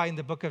is why in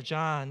the book of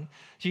John,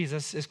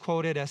 Jesus is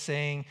quoted as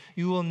saying,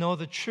 "You will know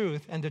the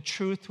truth, and the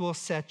truth will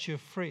set you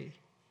free."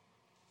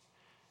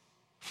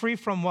 Free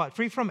from what?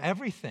 Free from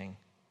everything.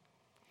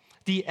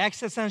 The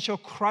existential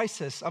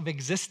crisis of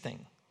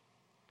existing.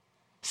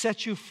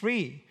 Set you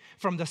free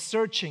from the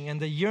searching and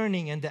the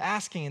yearning and the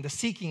asking and the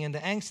seeking and the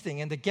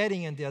angsting and the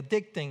getting and the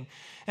addicting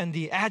and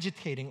the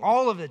agitating.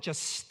 All of it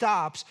just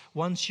stops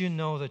once you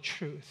know the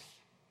truth.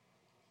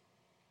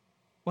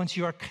 Once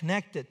you are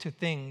connected to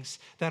things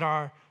that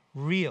are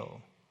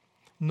real.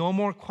 No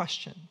more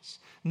questions,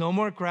 no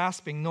more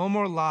grasping, no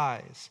more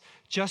lies,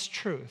 just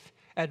truth,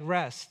 at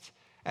rest,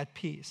 at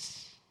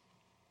peace.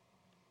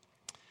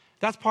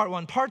 That's part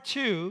one. Part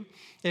two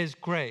is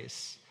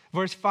grace.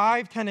 Verse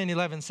 5, 10, and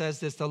 11 says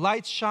this: "The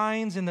light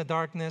shines in the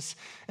darkness,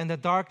 and the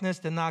darkness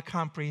did not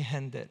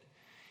comprehend it.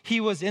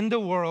 He was in the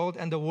world,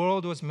 and the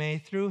world was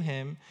made through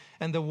him,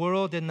 and the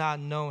world did not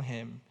know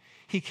him.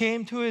 He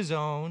came to his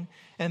own,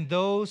 and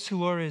those who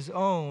were his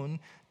own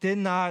did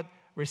not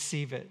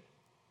receive it."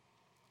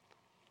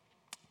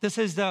 This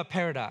is the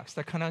paradox,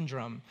 the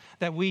conundrum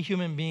that we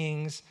human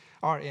beings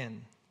are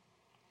in.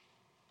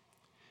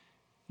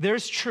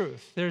 There's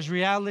truth, there's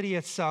reality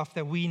itself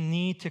that we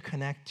need to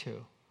connect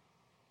to.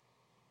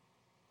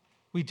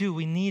 We do,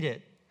 we need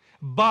it.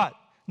 But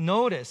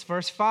notice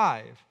verse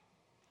 5,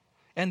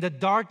 "And the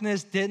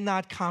darkness did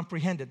not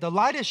comprehend it." The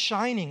light is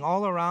shining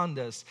all around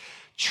us.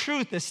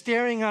 Truth is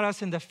staring at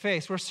us in the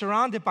face. We're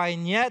surrounded by it,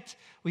 and yet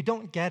we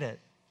don't get it.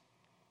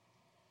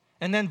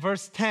 And then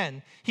verse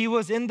 10, "He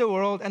was in the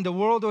world, and the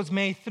world was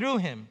made through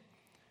him."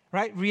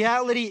 Right?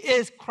 Reality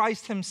is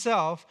Christ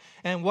himself,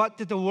 and what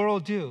did the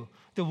world do?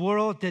 The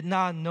world did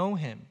not know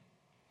him.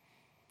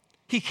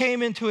 He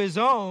came into his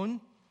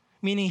own,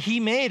 meaning he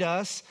made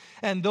us,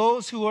 and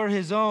those who were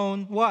his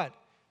own, what?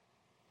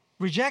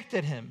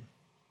 Rejected him,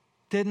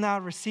 did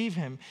not receive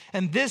him.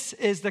 And this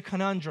is the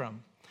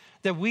conundrum,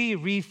 that we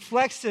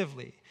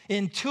reflexively,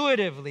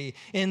 intuitively,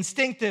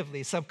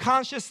 instinctively,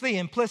 subconsciously,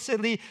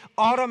 implicitly,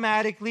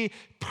 automatically,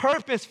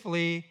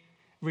 purposefully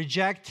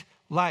reject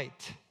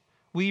light.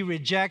 We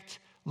reject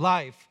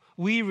life.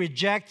 We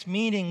reject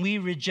meaning. We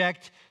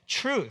reject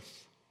truth.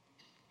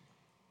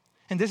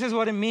 And this is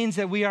what it means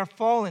that we are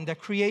fallen, that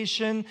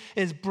creation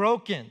is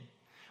broken.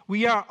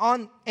 We are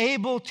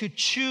unable to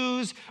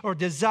choose or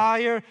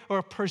desire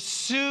or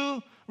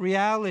pursue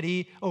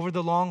reality over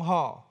the long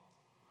haul.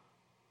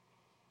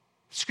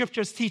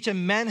 Scriptures teach that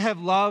men have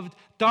loved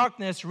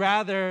darkness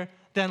rather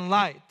than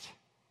light.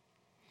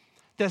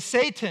 That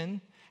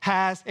Satan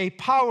has a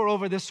power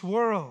over this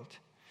world,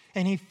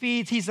 and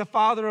he's the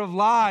father of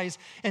lies,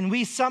 and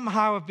we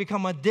somehow have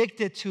become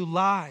addicted to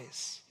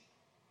lies.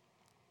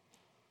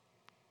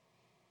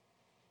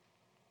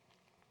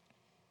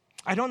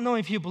 I don't know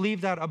if you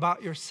believe that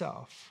about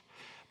yourself,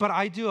 but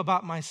I do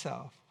about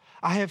myself.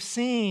 I have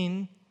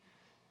seen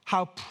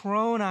how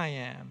prone I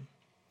am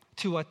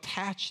to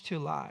attach to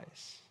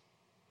lies.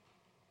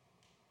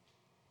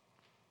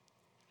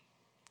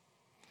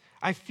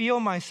 I feel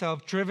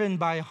myself driven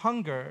by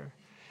hunger,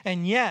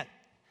 and yet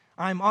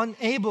I'm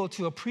unable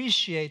to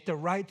appreciate the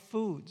right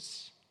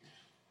foods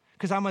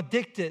because I'm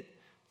addicted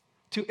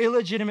to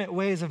illegitimate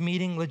ways of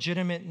meeting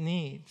legitimate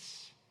needs.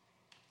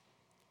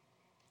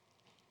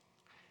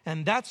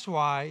 And that's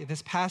why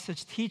this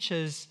passage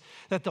teaches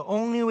that the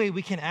only way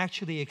we can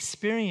actually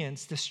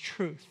experience this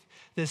truth,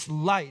 this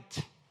light,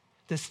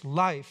 this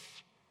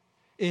life,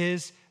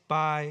 is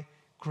by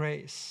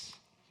grace.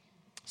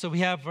 So we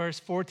have verse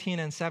 14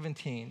 and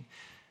 17.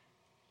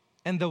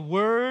 "And the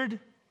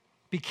Word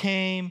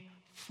became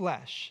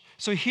flesh."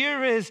 So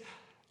here is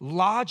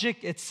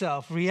logic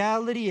itself,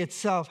 reality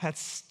itself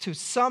has to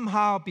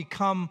somehow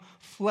become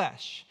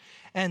flesh.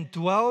 and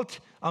dwelt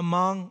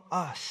among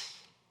us.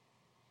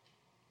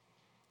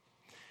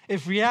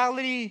 If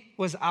reality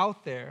was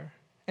out there,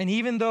 and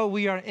even though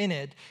we are in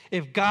it,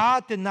 if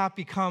God did not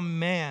become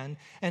man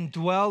and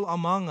dwell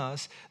among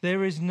us,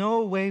 there is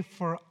no way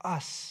for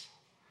us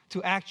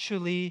to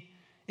actually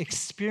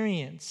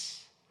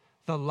experience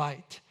the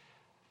light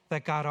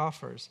that God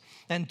offers.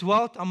 And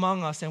dwelt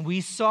among us, and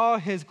we saw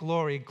his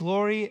glory,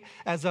 glory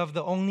as of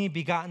the only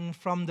begotten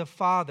from the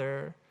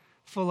Father,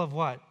 full of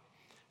what?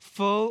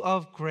 Full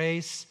of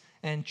grace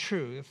and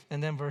truth.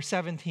 And then verse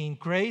 17,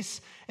 grace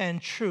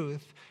and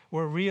truth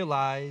were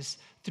realized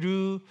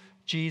through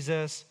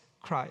Jesus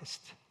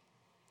Christ.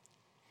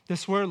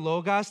 This word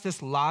logos,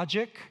 this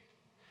logic,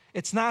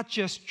 it's not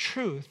just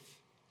truth,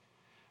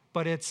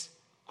 but it's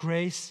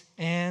grace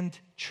and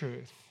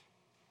truth.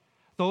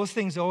 Those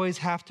things always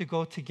have to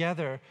go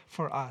together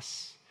for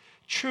us.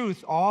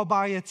 Truth all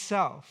by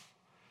itself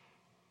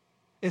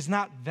is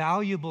not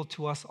valuable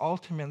to us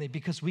ultimately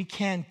because we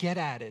can't get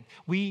at it.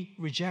 We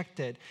reject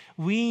it.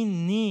 We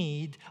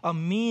need a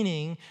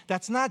meaning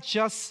that's not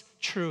just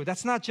true.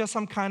 That's not just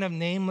some kind of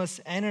nameless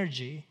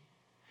energy.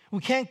 We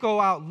can't go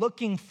out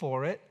looking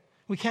for it.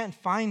 We can't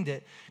find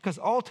it because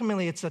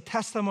ultimately it's a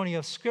testimony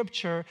of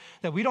Scripture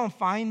that we don't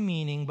find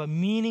meaning, but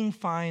meaning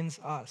finds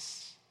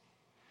us.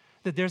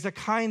 That there's a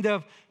kind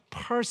of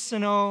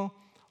personal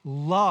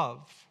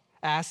love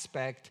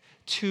aspect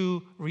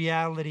to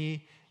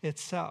reality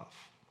itself.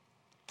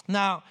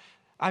 Now,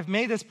 I've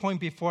made this point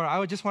before. I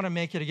would just want to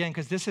make it again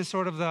because this is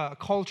sort of the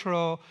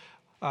cultural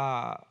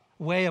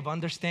way of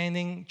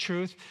understanding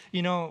truth.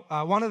 You know,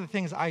 one of the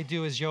things I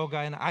do is yoga,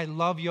 and I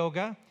love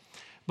yoga.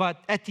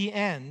 But at the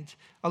end,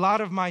 a lot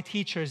of my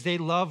teachers, they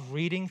love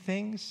reading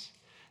things.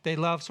 They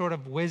love sort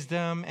of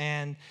wisdom.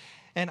 And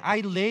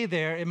I lay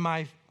there in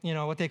my,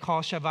 what they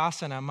call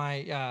shavasana,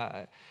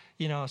 my,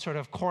 sort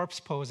of corpse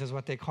pose is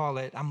what they call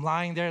it. I'm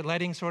lying there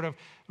letting sort of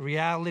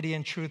reality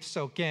and truth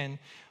soak in.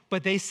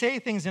 But they say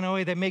things in a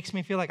way that makes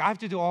me feel like I have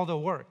to do all the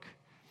work.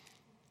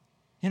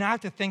 I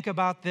have to think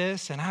about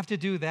this, and I have to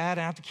do that,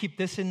 and I have to keep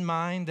this in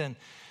mind. And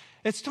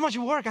it's too much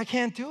work. I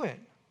can't do it.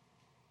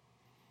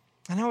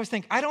 And I always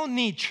think, I don't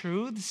need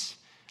truths.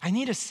 I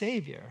need a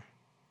Savior.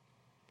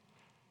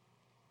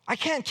 I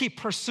can't keep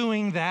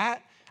pursuing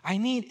that. I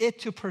need it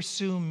to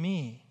pursue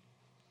me.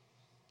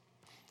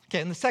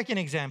 Okay, and the second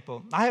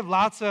example, I have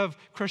lots of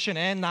Christian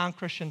and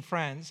non-Christian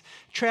friends.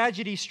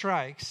 Tragedy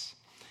strikes,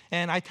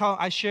 and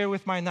I share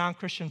with my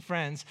non-Christian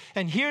friends,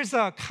 and here's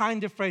a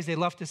kind of phrase they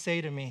love to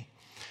say to me.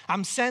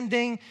 I'm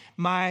sending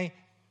my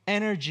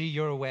energy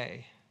your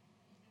way.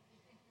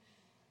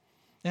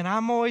 And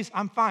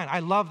I'm fine. I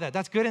love that.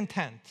 That's good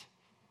intent.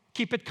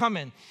 Keep it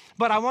coming.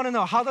 But I want to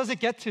know, how does it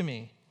get to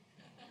me?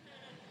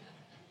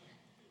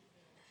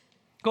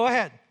 Go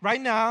ahead. Right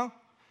now,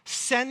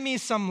 send me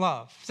some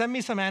love. Send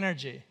me some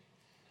energy.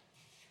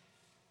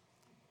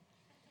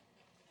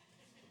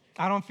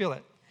 I don't feel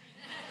it.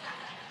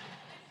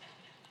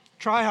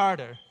 Try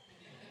harder.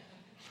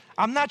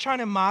 I'm not trying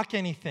to mock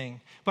anything,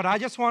 but I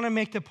just want to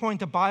make the point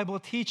the Bible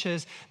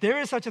teaches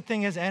there is such a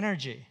thing as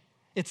energy.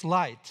 It's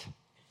light.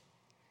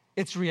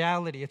 It's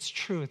reality, it's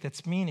truth,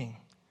 it's meaning.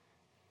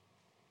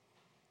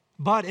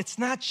 But it's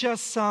not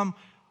just some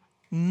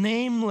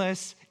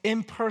nameless,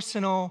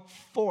 impersonal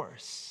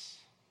force.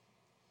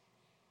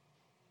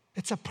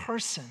 It's a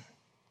person.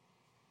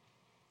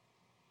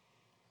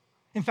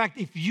 In fact,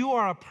 if you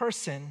are a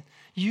person,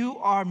 you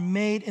are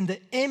made in the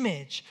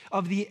image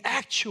of the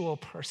actual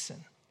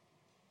person.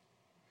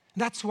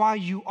 That's why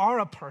you are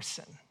a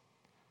person.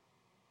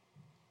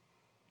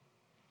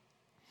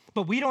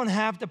 But we don't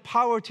have the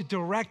power to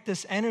direct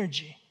this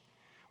energy.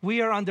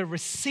 We are on the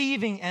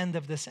receiving end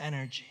of this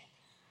energy.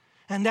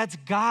 And that's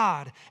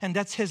God, and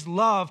that's His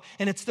love,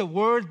 and it's the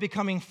Word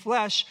becoming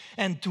flesh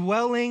and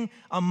dwelling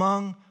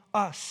among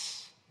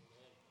us.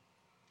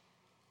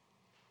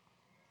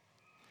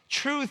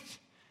 Truth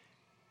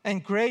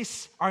and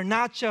grace are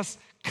not just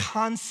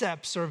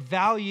concepts or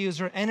values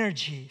or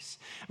energies.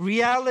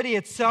 Reality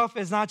itself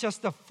is not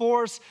just a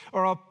force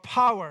or a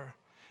power,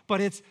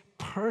 but it's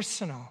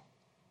personal.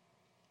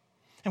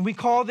 And we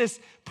call this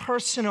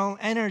personal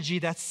energy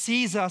that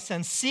sees us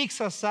and seeks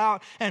us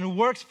out and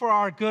works for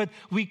our good.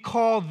 We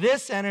call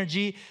this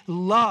energy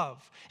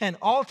love. And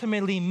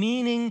ultimately,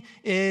 meaning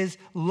is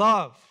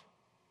love.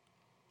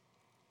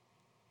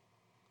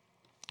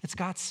 It's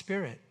God's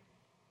Spirit.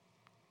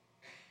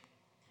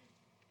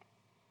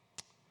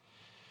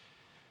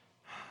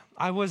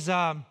 I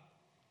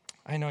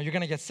know you're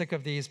going to get sick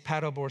of these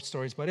paddleboard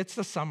stories, but it's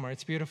the summer.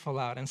 It's beautiful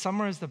out. And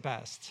summer is the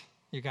best,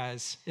 you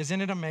guys.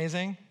 Isn't it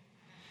amazing?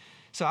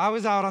 So I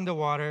was out on the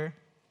water.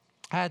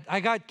 I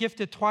got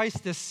gifted twice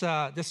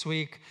this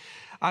week.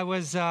 I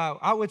was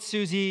out with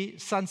Susie,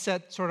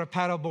 sunset sort of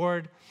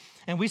paddleboard,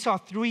 and we saw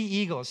 3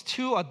 eagles,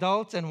 2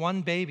 adults and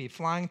 1 baby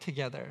flying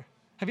together.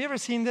 Have you ever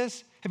seen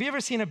this? Have you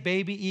ever seen a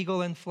baby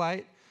eagle in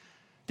flight?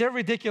 They're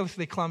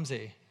ridiculously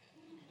clumsy.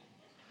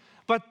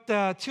 But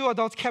the 2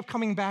 adults kept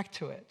coming back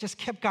to it, just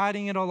kept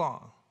guiding it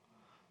along.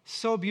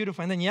 So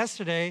beautiful. And then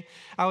yesterday,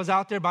 I was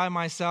out there by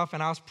myself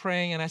and I was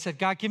praying and I said,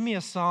 God, give me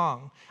a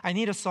song. I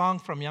need a song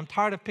from you. I'm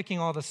tired of picking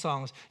all the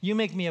songs. You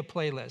make me a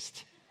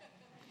playlist.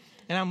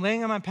 And I'm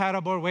laying on my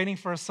paddleboard waiting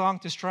for a song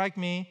to strike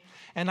me.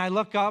 And I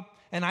look up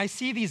and I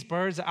see these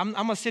birds.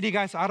 I'm a city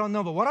guy, so I don't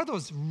know, but what are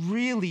those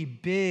really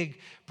big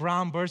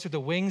brown birds with the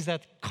wings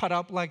that cut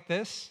up like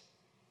this?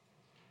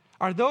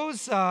 Are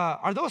those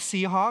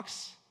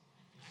Seahawks?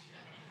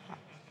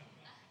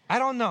 I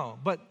don't know,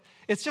 but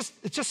it's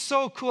just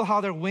so cool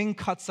how their wing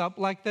cuts up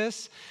like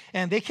this.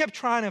 And they kept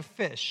trying to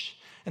fish,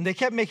 and they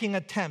kept making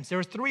attempts. There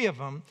were 3 of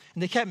them,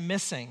 and they kept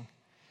missing.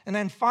 And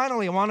then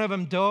finally, one of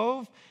them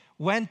dove,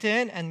 went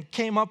in, and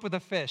came up with a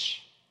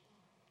fish.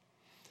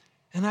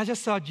 And I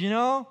just thought,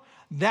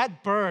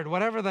 that bird,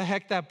 whatever the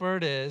heck that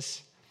bird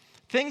is,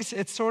 thinks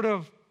it's sort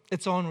of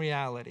its own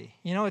reality.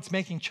 It's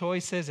making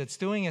choices, it's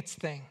doing its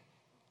thing.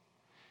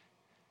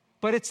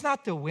 But it's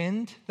not the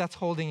wind that's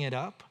holding it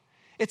up.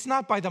 It's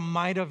not by the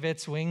might of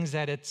its wings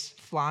that it's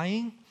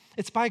flying.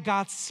 It's by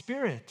God's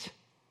Spirit.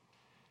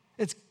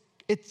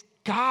 It's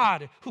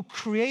God who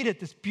created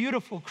this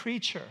beautiful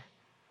creature,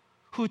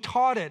 who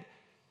taught it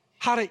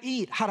how to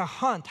eat, how to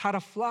hunt, how to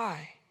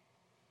fly.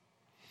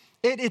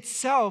 It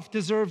itself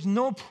deserves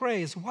no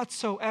praise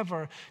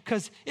whatsoever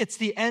because it's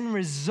the end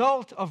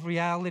result of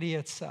reality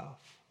itself.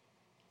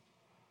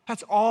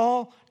 That's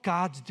all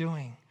God's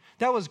doing.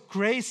 That was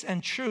grace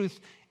and truth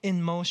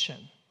in motion.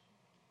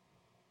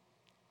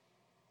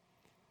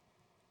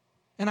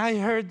 And I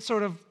heard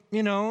sort of,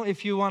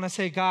 if you want to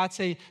say God,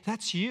 say,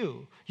 that's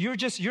you.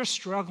 You're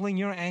struggling,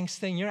 you're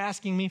angsting, you're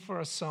asking me for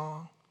a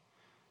song.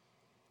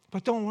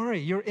 But don't worry,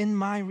 you're in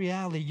my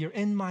reality, you're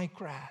in my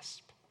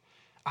grasp.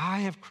 I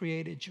have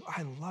created you.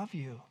 I love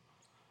you.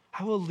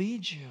 I will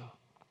lead you.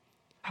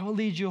 I will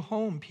lead you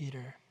home,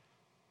 Peter.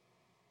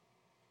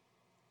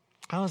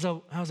 That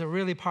was a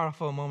really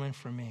powerful moment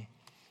for me.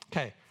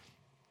 Okay.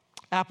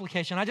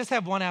 Application. I just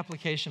have one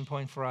application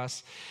point for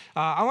us.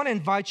 I want to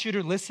invite you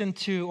to listen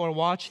to or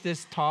watch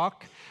this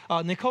talk.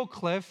 Nicole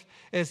Cliff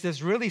is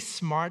this really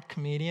smart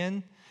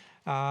comedian,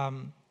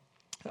 Harvard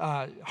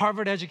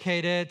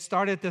educated,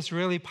 started this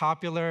really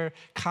popular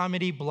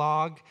comedy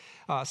blog,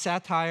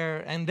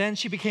 satire, and then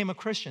she became a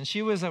Christian.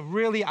 She was a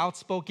really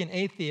outspoken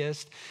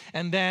atheist,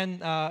 and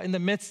then in the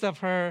midst of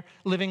her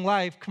living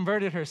life,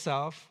 converted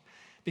herself,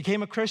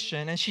 became a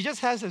Christian, and she just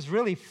has this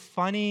really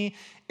funny,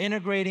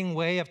 integrating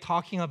way of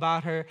talking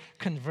about her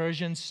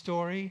conversion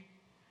story.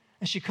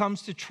 And she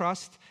comes to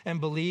trust and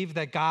believe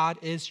that God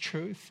is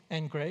truth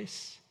and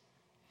grace.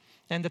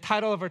 And the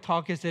title of her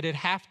talk is Did It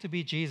Have to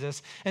Be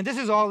Jesus? And this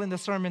is all in the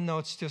sermon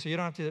notes too, so you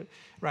don't have to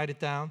write it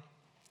down.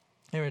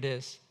 Here it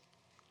is.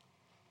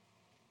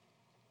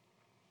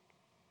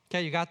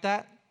 Okay, you got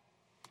that?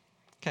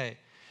 Okay.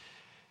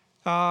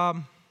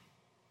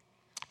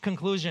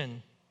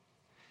 Conclusion.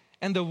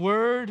 And the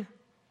Word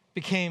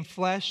became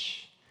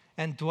flesh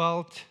and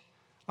dwelt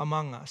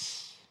among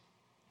us.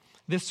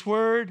 This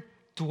word,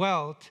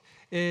 dwelt,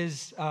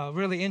 is a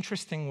really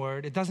interesting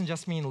word. It doesn't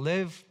just mean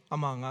live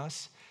among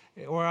us,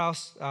 or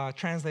else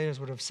translators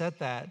would have said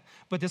that.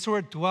 But this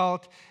word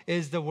dwelt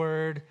is the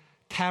word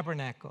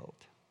tabernacled.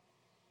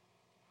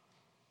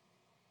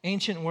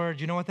 Ancient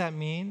word, you know what that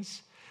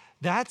means?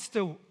 That's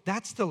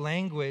the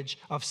language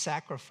of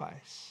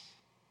sacrifice,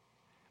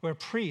 where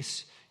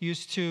priests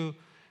used to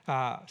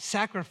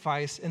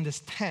sacrifice in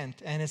this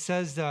tent, and it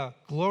says the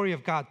glory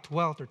of God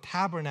dwelt or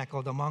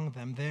tabernacled among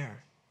them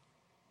there.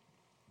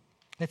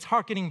 It's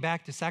hearkening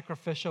back to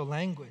sacrificial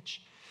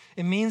language.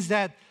 It means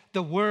that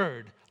the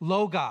word,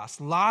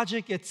 logos,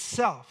 logic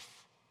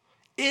itself,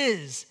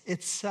 is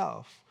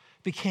itself,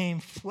 became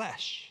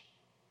flesh.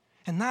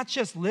 And not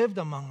just lived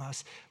among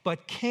us,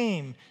 but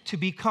came to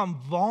become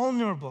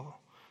vulnerable,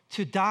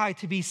 to die,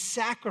 to be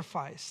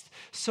sacrificed,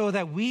 so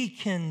that we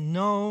can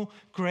know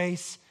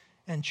grace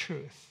and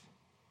truth.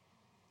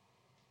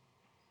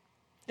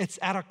 It's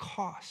at a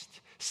cost.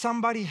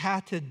 Somebody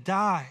had to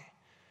die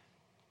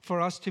for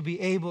us to be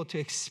able to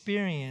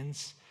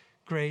experience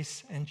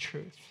grace and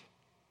truth.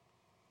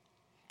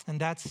 And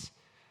that's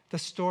the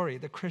story,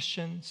 the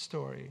Christian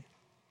story.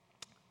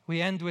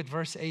 We end with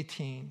verse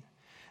 18.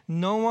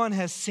 No one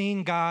has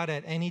seen God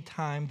at any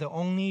time, the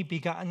only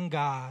begotten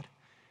God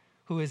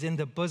who is in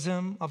the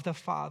bosom of the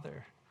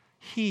Father.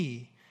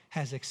 He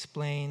has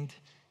explained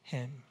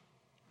him.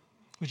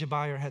 Would you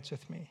bow your heads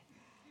with me?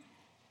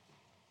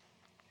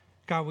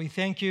 God, we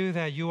thank you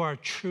that you are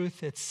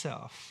truth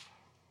itself.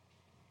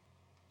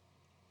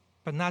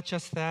 But not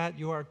just that,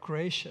 you are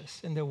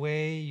gracious in the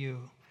way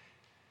you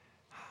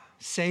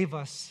save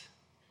us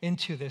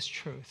into this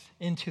truth,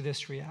 into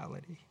this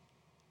reality.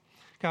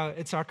 God,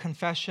 it's our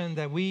confession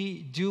that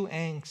we do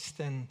angst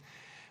and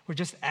we're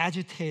just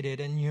agitated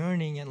and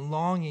yearning and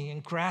longing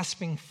and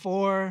grasping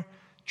for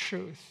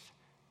truth,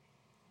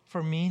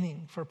 for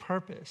meaning, for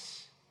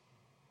purpose,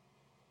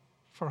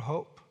 for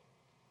hope.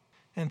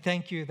 And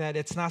thank you that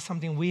it's not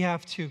something we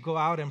have to go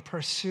out and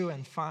pursue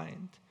and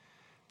find,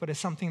 but it's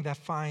something that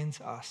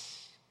finds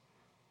us.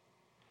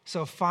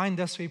 So find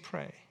us, we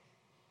pray.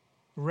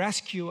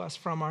 Rescue us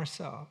from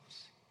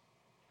ourselves.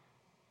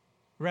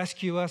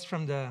 rescue us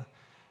from the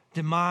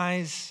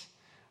demise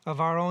of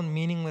our own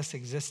meaningless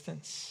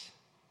existence.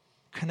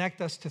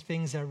 Connect us to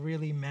things that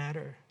really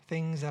matter,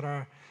 things that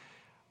are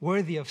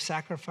worthy of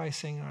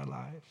sacrificing our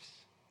lives.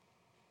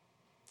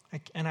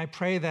 And I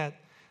pray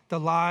that the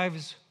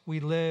lives we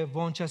live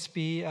won't just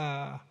be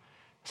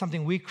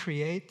something we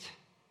create,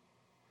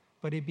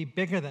 but it'd be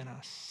bigger than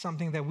us,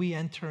 something that we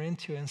enter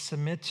into and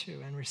submit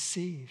to and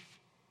receive.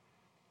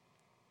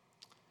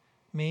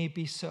 May it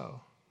be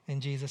so,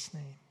 in Jesus'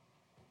 name.